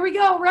done. Here we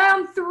go.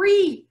 Round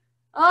 3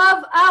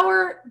 of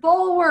our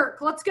bowl work.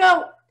 Let's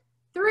go.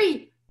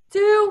 3,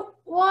 2,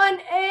 1,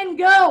 and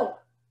go.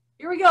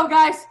 Here we go,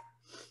 guys.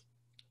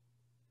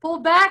 Pull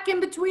back in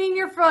between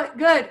your foot.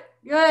 Good.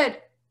 Good.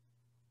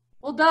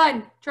 Well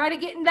done. Try to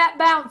get in that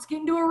bounce. Get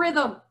into a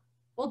rhythm.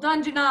 Well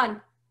done,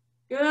 Janan.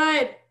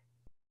 Good.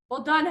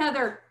 Well done,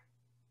 Heather.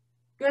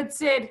 Good,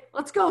 Sid.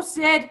 Let's go,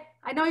 Sid.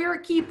 I know you're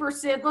a keeper,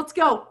 Sid. Let's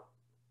go.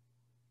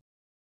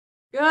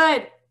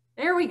 Good.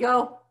 There we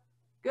go.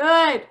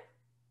 Good.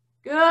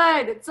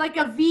 Good. It's like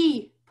a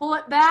V. Pull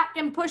it back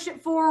and push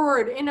it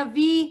forward in a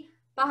V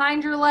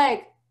behind your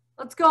leg.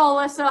 Let's go,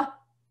 Alyssa.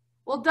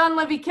 Well done,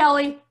 Livy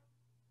Kelly.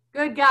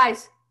 Good,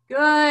 guys.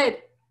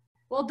 Good.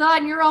 Well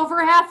done. You're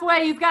over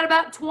halfway. You've got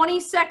about 20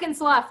 seconds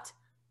left.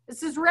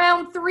 This is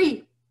round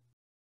 3.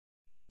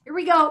 Here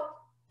we go.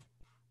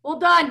 Well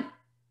done.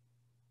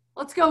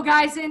 Let's go,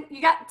 guys. And you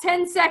got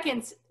 10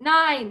 seconds.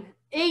 9,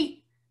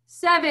 8,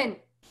 7,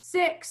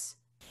 6,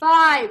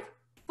 5,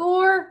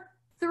 4,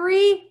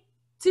 3,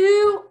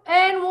 2,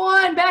 and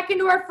 1. Back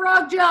into our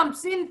frog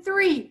jumps in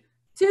 3,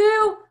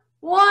 2,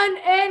 1,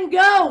 and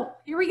go.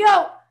 Here we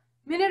go.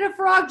 Minute of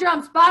frog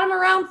jumps. Bottom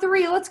around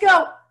 3. Let's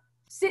go.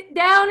 Sit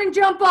down and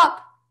jump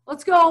up.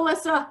 Let's go,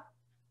 Alyssa.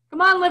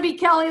 Come on, Livy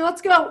Kelly.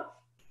 Let's go.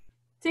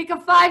 Take a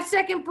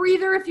 5-second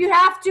breather if you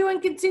have to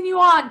and continue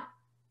on.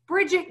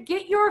 Bridget,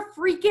 get your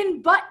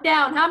freaking butt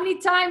down. How many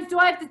times do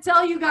I have to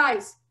tell you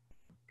guys?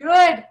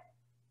 Good.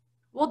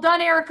 Well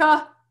done,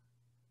 Erica.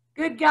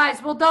 Good,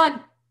 guys. Well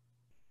done.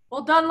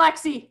 Well done,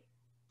 Lexi.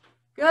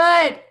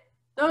 Good.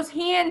 Those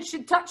hands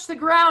should touch the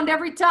ground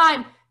every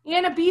time.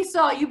 Anna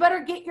Besaw, you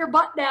better get your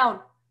butt down.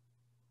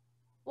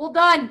 Well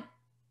done.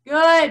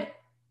 Good.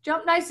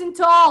 Jump nice and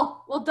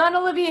tall. Well done,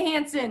 Olivia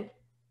Hanson.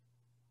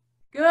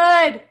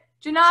 Good.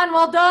 Janan,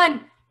 well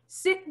done.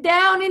 Sit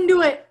down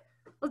into it.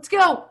 Let's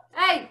go.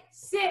 Hey,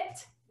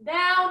 sit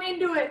down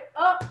into it.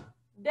 Up,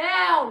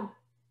 down.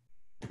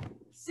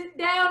 Sit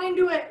down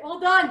into it. Well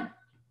done.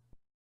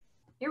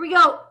 Here we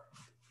go.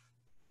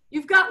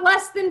 You've got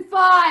less than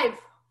 5,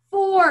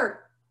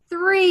 4,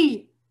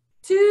 3,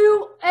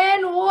 2,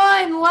 and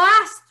 1.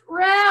 Last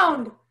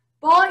round.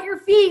 Ball at your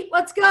feet.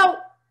 Let's go.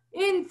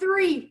 In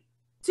 3,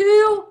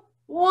 2,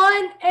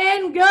 1,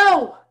 and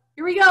go.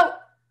 Here we go.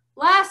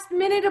 Last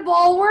minute of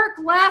ball work.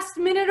 Last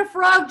minute of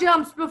frog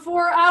jumps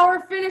before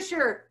our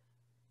finisher.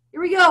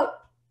 Here we go.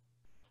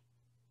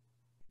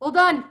 Well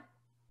done.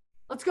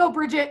 Let's go,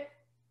 Bridget.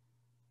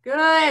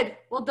 Good.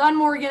 Well done,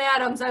 Morgan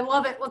Adams. I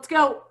love it. Let's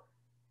go.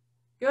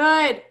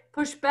 Good.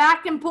 Push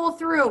back and pull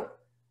through.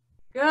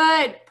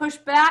 Good. Push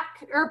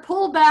back or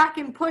pull back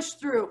and push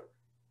through.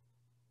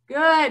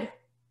 Good.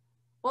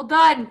 Well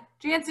done.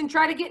 Jansen,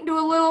 try to get into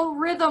a little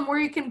rhythm where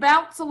you can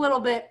bounce a little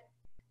bit.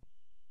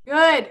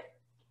 Good.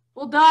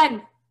 Well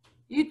done.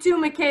 You too,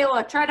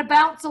 Michaela. Try to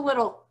bounce a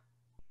little.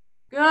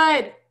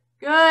 Good.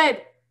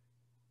 Good.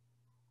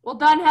 Well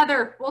done,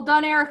 Heather. Well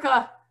done,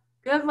 Erica.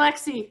 Good,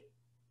 Lexi.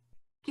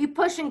 Keep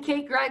pushing,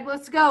 Kate, Greg.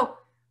 Let's go.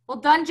 Well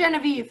done,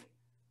 Genevieve.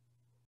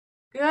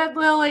 Good,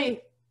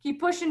 Lily. Keep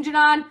pushing,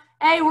 Janan.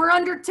 Hey, we're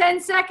under 10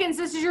 seconds.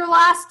 This is your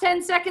last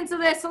 10 seconds of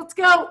this. Let's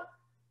go.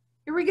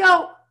 Here we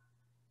go.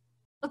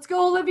 Let's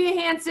go, Olivia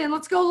Hanson.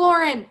 Let's go,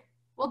 Lauren.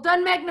 Well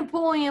done, Meg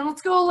Napoleon.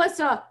 Let's go,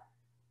 Alyssa.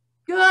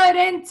 Good,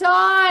 in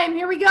time.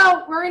 Here we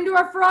go. We're into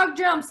our frog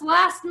jumps.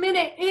 Last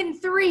minute in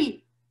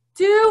 3,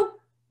 2,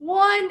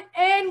 1,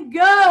 and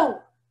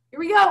go. Here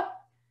we go.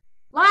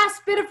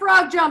 Last bit of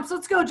frog jumps.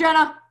 Let's go,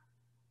 Jenna.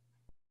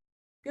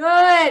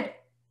 Good.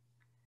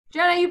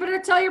 Jenna, you better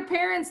tell your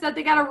parents that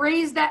they got to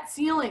raise that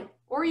ceiling,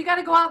 or you got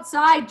to go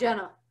outside,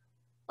 Jenna.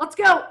 Let's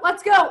go.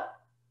 Let's go.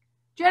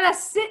 Jenna,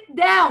 sit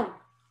down.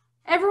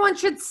 Everyone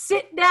should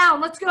sit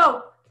down. Let's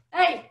go.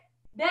 Hey,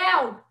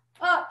 down,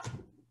 up,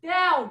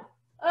 down,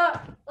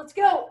 up. Let's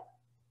go.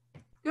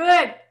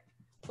 Good.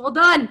 Well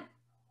done.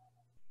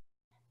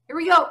 Here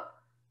we go.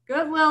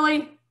 Good,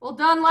 Lily. Well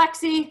done,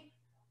 Lexi.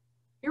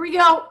 Here we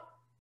go.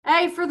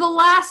 Hey, for the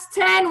last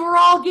 10, we're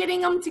all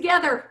getting them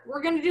together.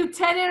 We're going to do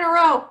 10 in a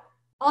row.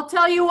 I'll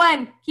tell you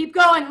when. Keep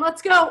going.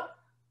 Let's go.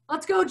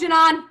 Let's go,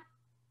 Janan.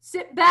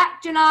 Sit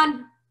back,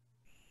 Janan.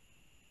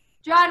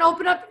 Janan,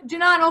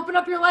 open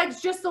up your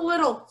legs just a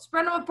little.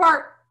 Spread them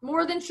apart.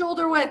 More than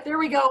shoulder width. There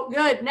we go.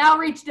 Good. Now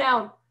reach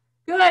down.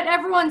 Good.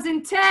 Everyone's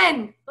in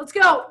 10. Let's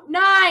go.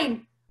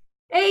 9,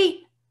 8,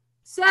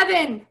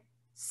 7,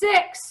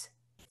 6,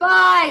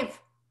 5,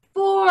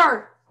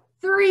 4,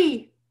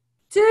 3,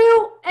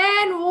 2,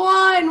 and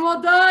 1.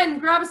 Well done.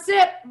 Grab a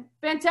sip.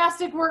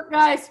 Fantastic work,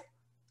 guys.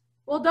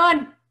 Well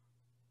done.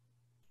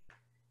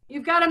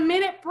 You've got a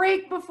minute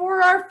break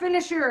before our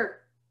finisher.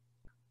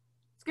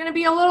 It's going to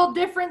be a little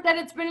different than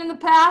it's been in the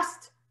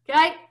past,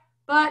 okay?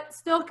 But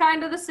still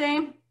kind of the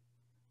same.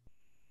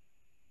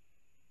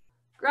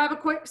 Grab a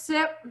quick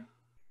sip.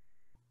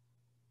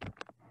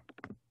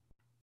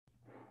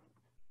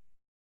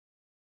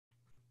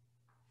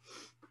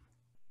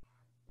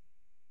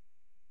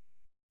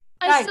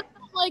 I still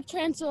don't like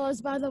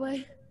tarantulas, by the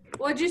way.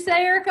 What'd you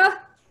say,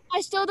 Erica?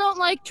 I still don't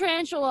like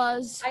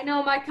tarantulas. I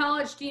know my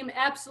college team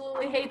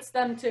absolutely hates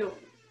them too.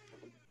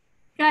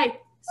 Okay,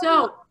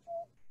 so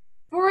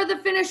for the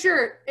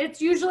finisher,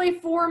 it's usually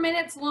 4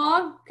 minutes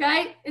long,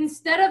 okay?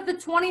 Instead of the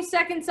 20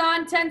 seconds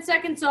on, 10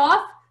 seconds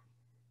off,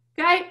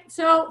 okay?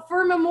 So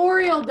for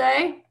Memorial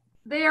Day,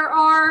 there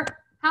are,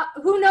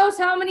 who knows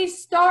how many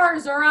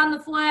stars are on the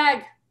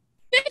flag?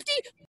 50.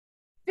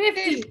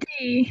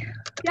 50.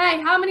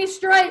 Okay, how many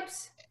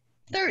stripes?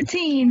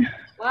 13.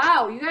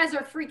 Wow, you guys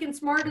are freaking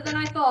smarter than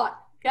I thought,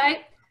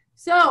 okay?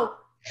 So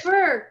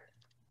for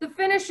the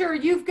finisher,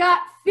 you've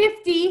got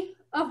 50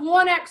 of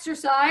one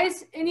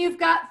exercise, and you've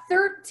got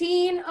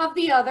 13 of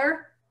the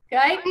other,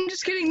 okay? I'm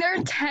just kidding. There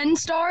are 10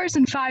 stars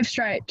and 5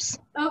 stripes.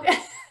 Okay.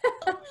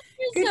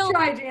 Good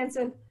try,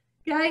 Jansen.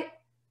 Okay.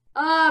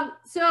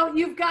 So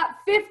you've got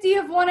 50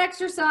 of one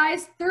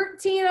exercise,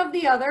 13 of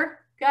the other,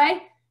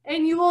 okay?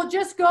 And you will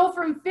just go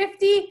from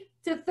 50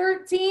 to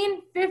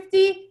 13,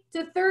 50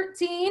 to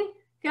 13,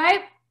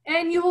 okay?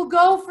 And you will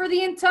go for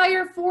the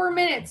entire 4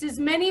 minutes, as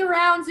many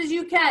rounds as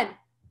you can,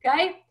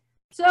 okay?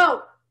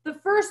 So the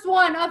first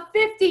one of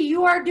 50,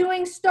 you are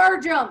doing star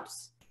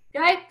jumps,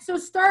 okay? So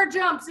star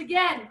jumps,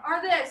 again,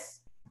 are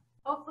this.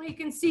 Hopefully you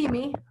can see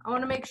me. I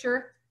want to make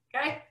sure,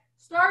 okay?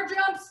 Star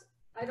jumps,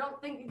 I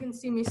don't think you can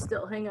see me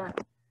still. Hang on.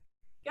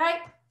 Okay?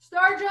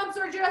 Star jumps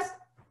are just,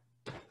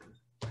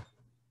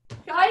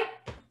 okay?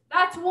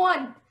 That's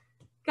one.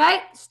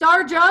 Okay?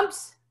 Star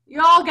jumps.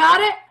 You all got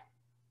it?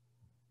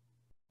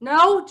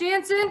 No,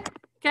 Jansen?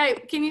 Okay,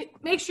 can you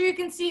make sure you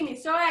can see me?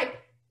 So, hey,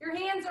 your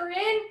hands are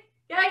in,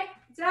 okay?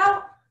 It's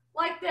out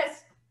like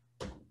this.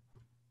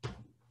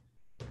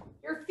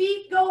 Your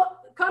feet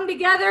come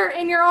together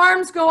and your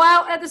arms go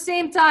out at the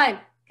same time,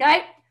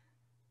 okay?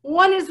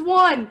 One is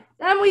one.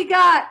 Then we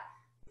got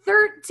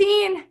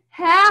 13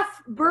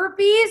 half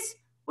burpees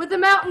with a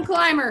mountain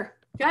climber,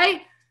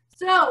 okay?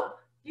 So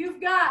you've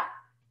got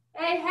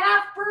a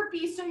half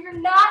burpee, so you're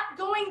not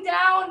going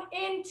down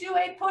into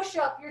a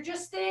push-up. You're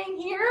just staying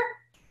here.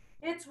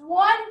 It's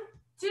 1,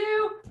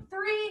 2,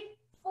 3,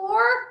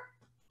 4.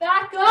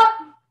 Back up,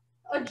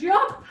 a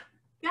jump,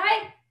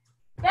 okay?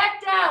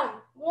 Back down.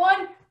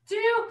 1,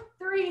 2,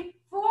 3,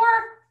 4.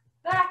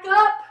 Back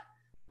up,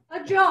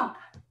 a jump.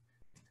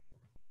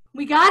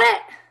 We got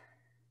it?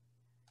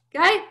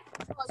 Okay?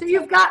 So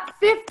you've got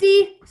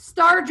 50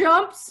 star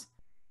jumps,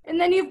 and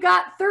then you've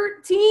got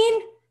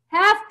 13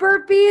 half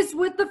burpees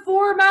with the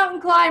 4 mountain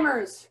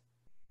climbers.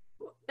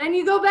 Then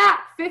you go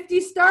back,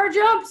 50 star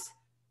jumps,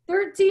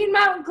 13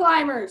 mountain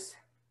climbers.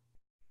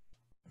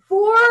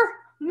 4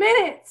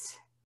 minutes.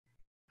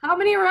 How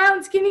many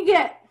rounds can you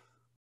get?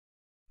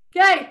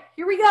 Okay,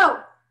 here we go.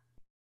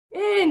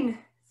 In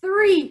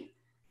 3,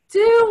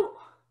 2,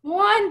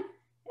 1,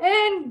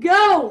 and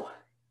go.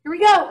 Here we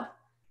go.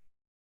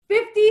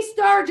 50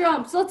 star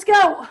jumps. Let's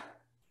go.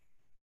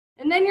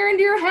 And then you're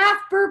into your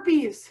half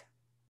burpees.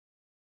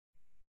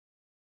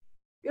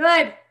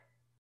 Good.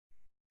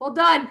 Well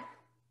done.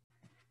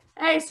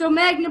 Hey, so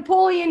Mag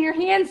Napoleon, your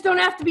hands don't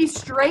have to be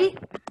straight.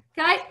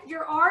 Okay?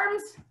 Your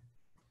arms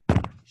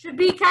should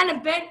be kind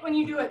of bent when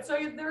you do it. So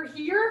they're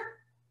here,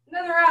 and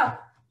then they're out.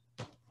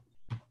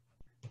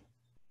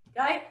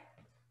 Okay?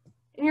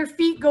 And your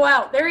feet go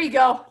out. There you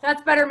go.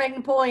 That's better, Mag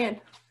Napoleon.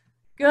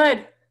 Good.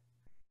 Here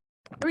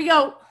we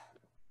go.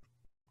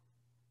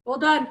 Well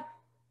done.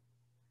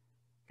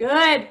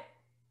 Good.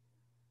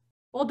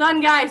 Well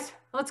done, guys.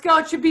 Let's go.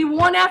 It should be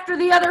one after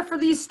the other for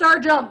these star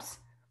jumps.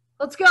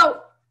 Let's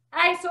go. All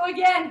right, so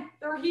again,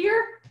 they're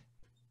here.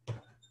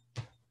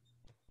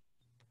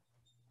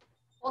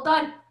 Well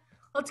done.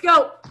 Let's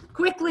go.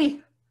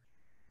 Quickly.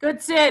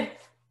 Good, Sid.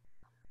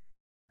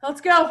 Let's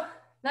go.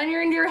 Then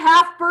you're into your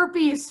half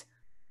burpees.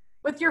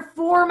 With your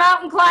 4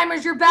 mountain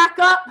climbers, you're back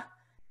up.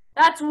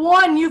 That's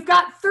 1. You've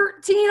got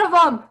 13 of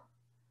them.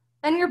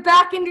 Then you're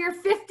back into your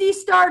 50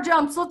 star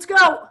jumps. Let's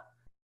go.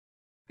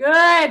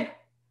 Good.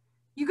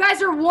 You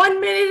guys are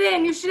 1 minute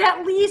in. You should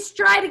at least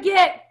try to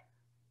get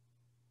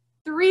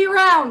 3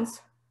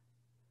 rounds.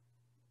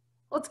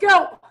 Let's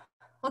go.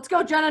 Let's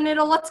go, Jenna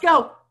Niddle. Let's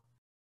go.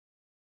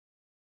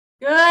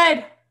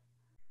 Good.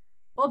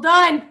 Well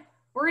done.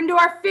 We're into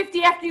our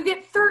 50 after you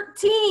get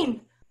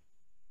 13.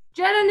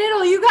 Jenna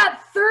Niddle, you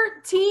got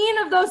 13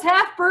 of those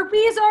half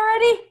burpees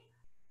already?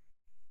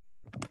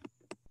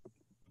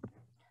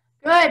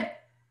 Good.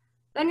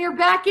 Then you're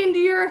back into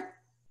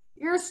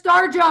your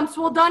star jumps.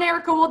 Well done,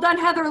 Erica. Well done,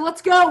 Heather.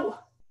 Let's go.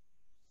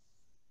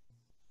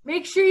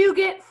 Make sure you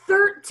get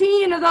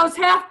 13 of those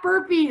half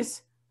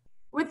burpees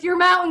with your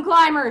mountain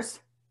climbers.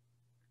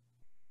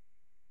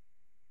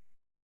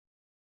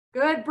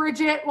 Good,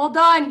 Bridget. Well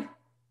done.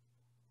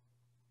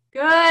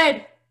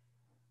 Good.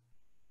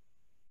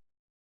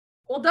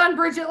 Well done,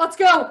 Bridget. Let's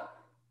go.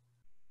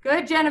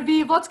 Good,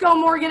 Genevieve. Let's go,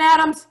 Morgan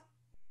Adams.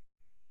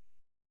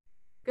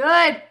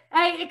 Good.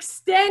 Hey,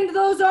 extend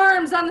those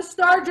arms on the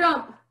star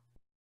jump.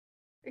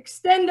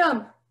 Extend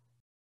them.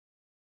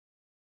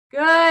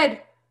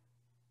 Good.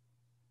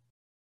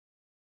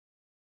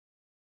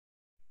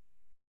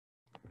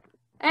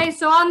 Hey,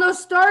 so on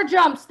those star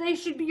jumps,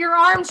 your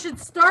arms should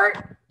start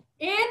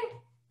in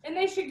and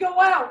they should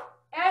go out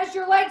as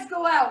your legs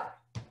go out.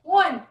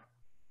 1,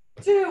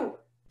 2,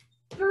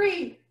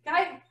 3,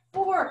 okay,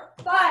 4,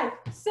 5,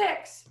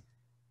 6.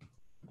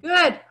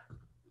 Good.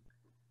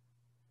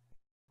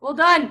 Well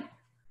done.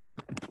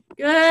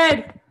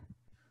 Good.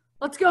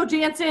 Let's go,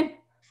 Jansen.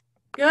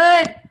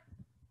 Good.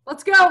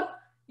 Let's go.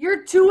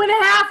 You're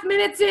 2.5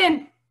 minutes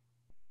in.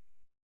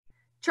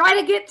 Try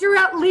to get through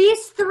at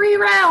least 3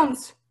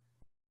 rounds.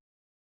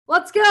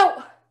 Let's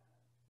go.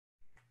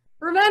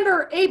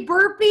 Remember, a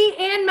burpee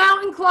and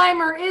mountain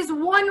climber is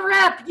 1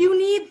 rep. You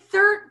need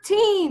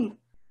 13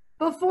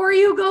 before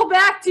you go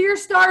back to your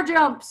star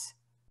jumps.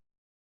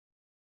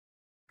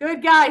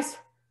 Good, guys.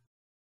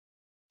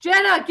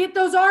 Jenna, get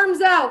those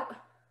arms out.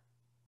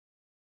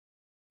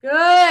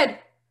 Good.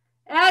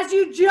 As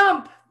you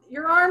jump,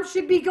 your arms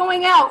should be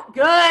going out.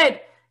 Good.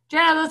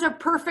 Jenna, those are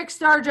perfect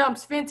star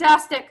jumps.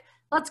 Fantastic.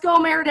 Let's go,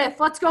 Meredith.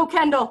 Let's go,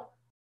 Kendall.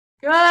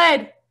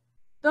 Good.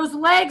 Those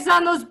legs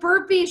on those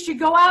burpees should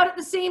go out at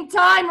the same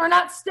time. We're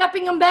not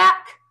stepping them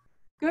back.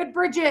 Good,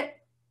 Bridget.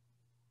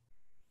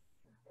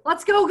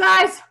 Let's go,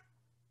 guys.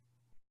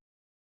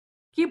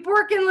 Keep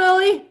working,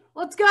 Lily.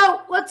 Let's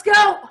go. Let's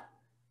go.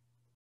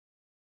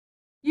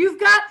 You've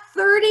got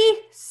 30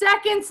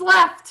 seconds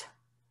left.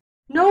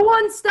 No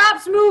one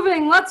stops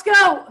moving. Let's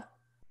go.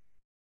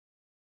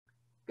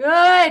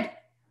 Good.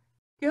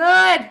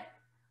 Good.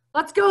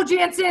 Let's go,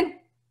 Jansen.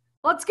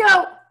 Let's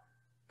go.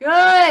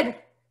 Good.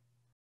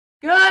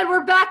 Good.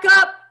 We're back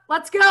up.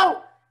 Let's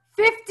go.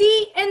 50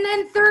 and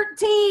then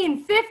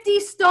 13. 50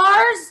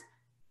 stars,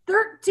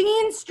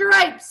 13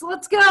 stripes.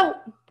 Let's go.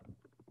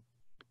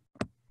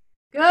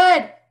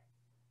 Good.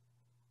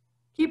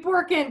 Keep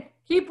working.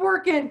 Keep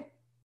working.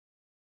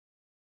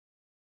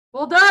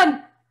 Well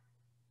done.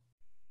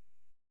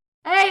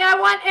 Hey, I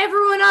want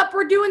everyone up.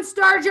 We're doing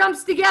star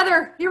jumps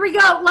together. Here we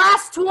go.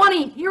 Last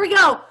 20. Here we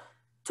go.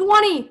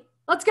 20.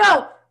 Let's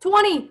go.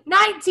 20,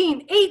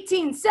 19,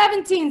 18,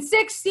 17,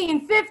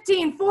 16,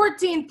 15,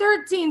 14,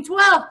 13,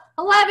 12,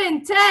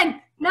 11,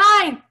 10,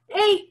 9,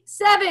 8,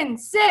 7,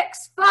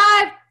 6,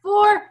 5,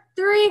 4,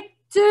 3,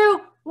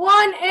 2,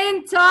 1,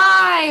 and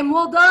time.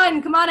 Well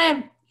done. Come on in.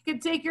 You can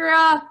take your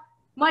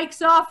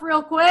mics off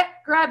real quick.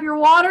 Grab your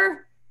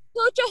water.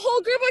 Such a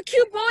whole group of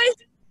cute boys.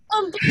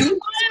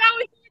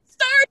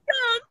 Star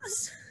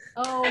jumps.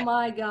 Oh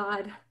my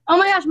God. Oh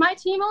my gosh, my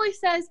team always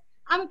says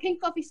I'm a pink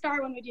fluffy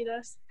star when we do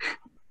this.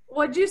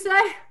 What'd you say?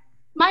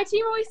 My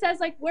team always says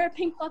like we're a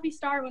pink fluffy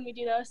star when we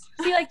do this.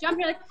 See, like jump,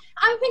 you're like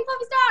I'm a pink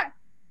fluffy star.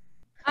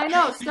 I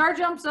know star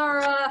jumps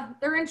are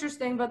they're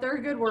interesting, but they're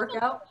a good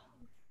workout.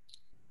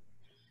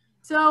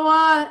 So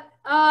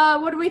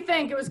what do we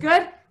think? It was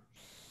good?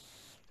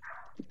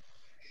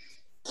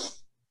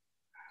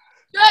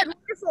 Good,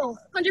 wonderful.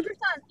 100%.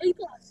 A+.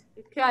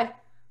 Okay.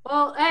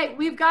 Well, hey,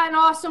 we've got an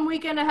awesome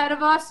weekend ahead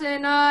of us,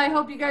 and I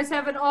hope you guys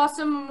have an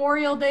awesome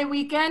Memorial Day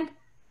weekend.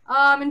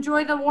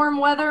 Enjoy the warm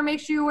weather. Make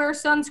sure you wear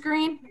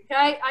sunscreen.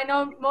 Okay. I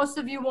know most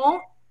of you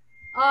won't.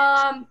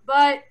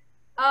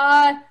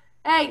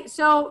 Hey,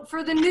 so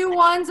for the new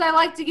ones, I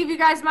like to give you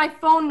guys my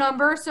phone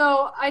number.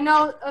 So I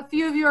know a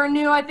few of you are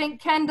new. I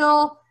think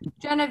Kendall,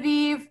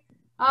 Genevieve,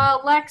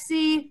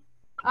 Lexi,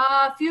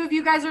 a few of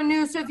you guys are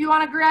new. So if you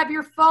want to grab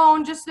your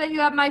phone, just so that you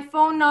have my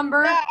phone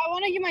number. Yeah, I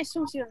want to get my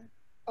swimsuit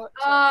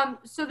on.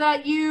 So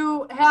that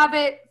you have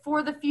it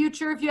for the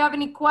future if you have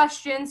any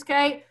questions,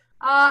 okay?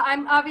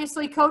 I'm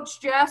obviously Coach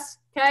Jess,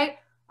 okay?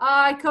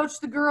 I coach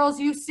the girls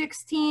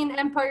U16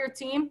 Empire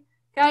team.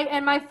 Okay,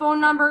 and my phone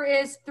number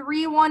is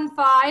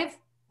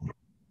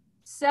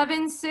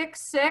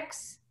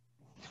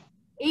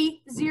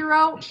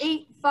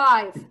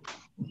 315-766-8085.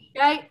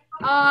 Okay,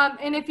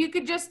 and if you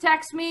could just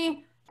text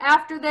me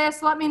after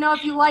this, let me know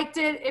if you liked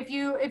it, if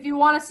you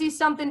want to see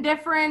something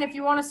different, if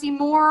you want to see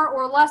more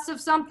or less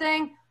of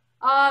something,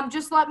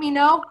 just let me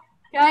know.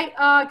 Okay,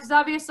 because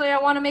obviously I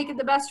want to make it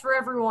the best for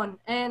everyone,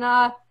 and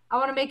I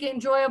want to make it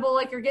enjoyable,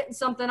 like you're getting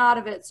something out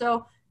of it.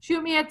 So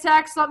shoot me a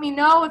text, let me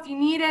know if you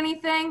need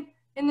anything.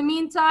 In the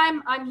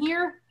meantime, I'm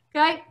here,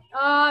 okay?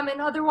 And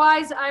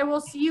otherwise, I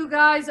will see you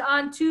guys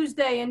on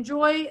Tuesday.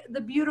 Enjoy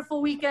the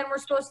beautiful weekend we're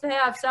supposed to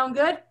have. Sound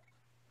good?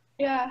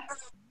 Yeah.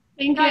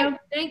 Thank Okay. you.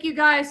 Thank you,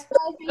 guys.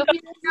 Thank you.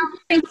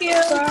 Thank you.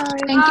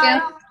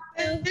 Bye.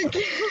 Thank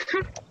you.